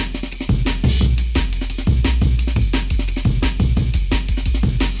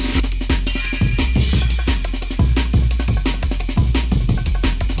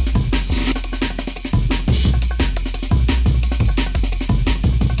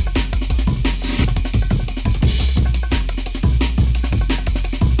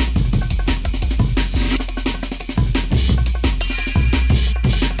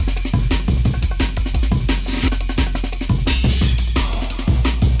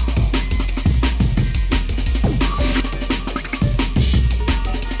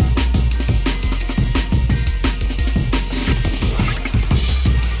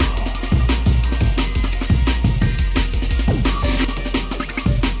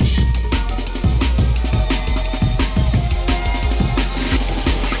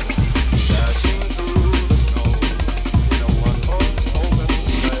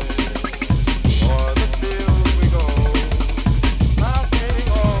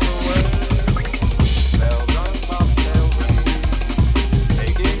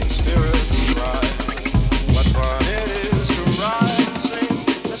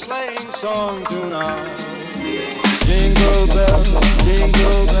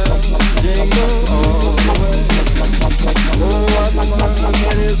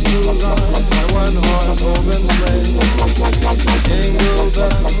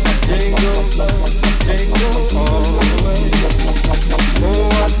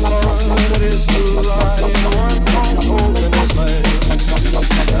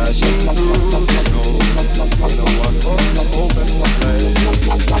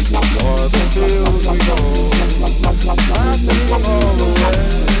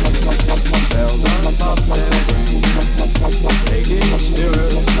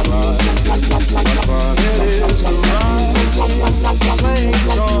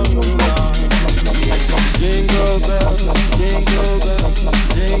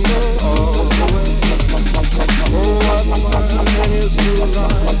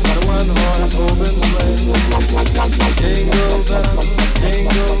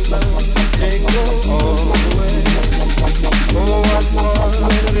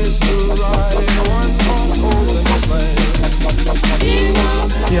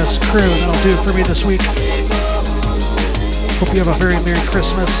crew. That'll do it for me this week. Hope you have a very Merry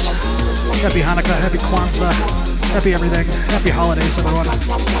Christmas. Happy Hanukkah, Happy Kwanzaa, Happy everything. Happy holidays, everyone.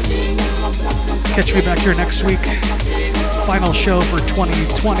 Catch me back here next week. Final show for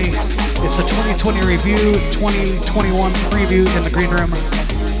 2020. It's a 2020 review, 2021 preview in the green room.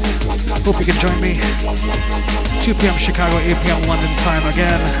 Hope you can join me. 2 p.m. Chicago, 8 p.m. London time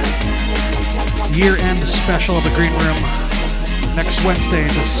again. Year-end special of the green room. Next Wednesday,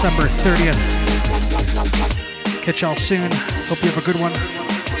 December 30th. Catch y'all soon. Hope you have a good one.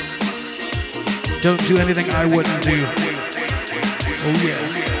 Don't do anything I wouldn't do. Oh yeah.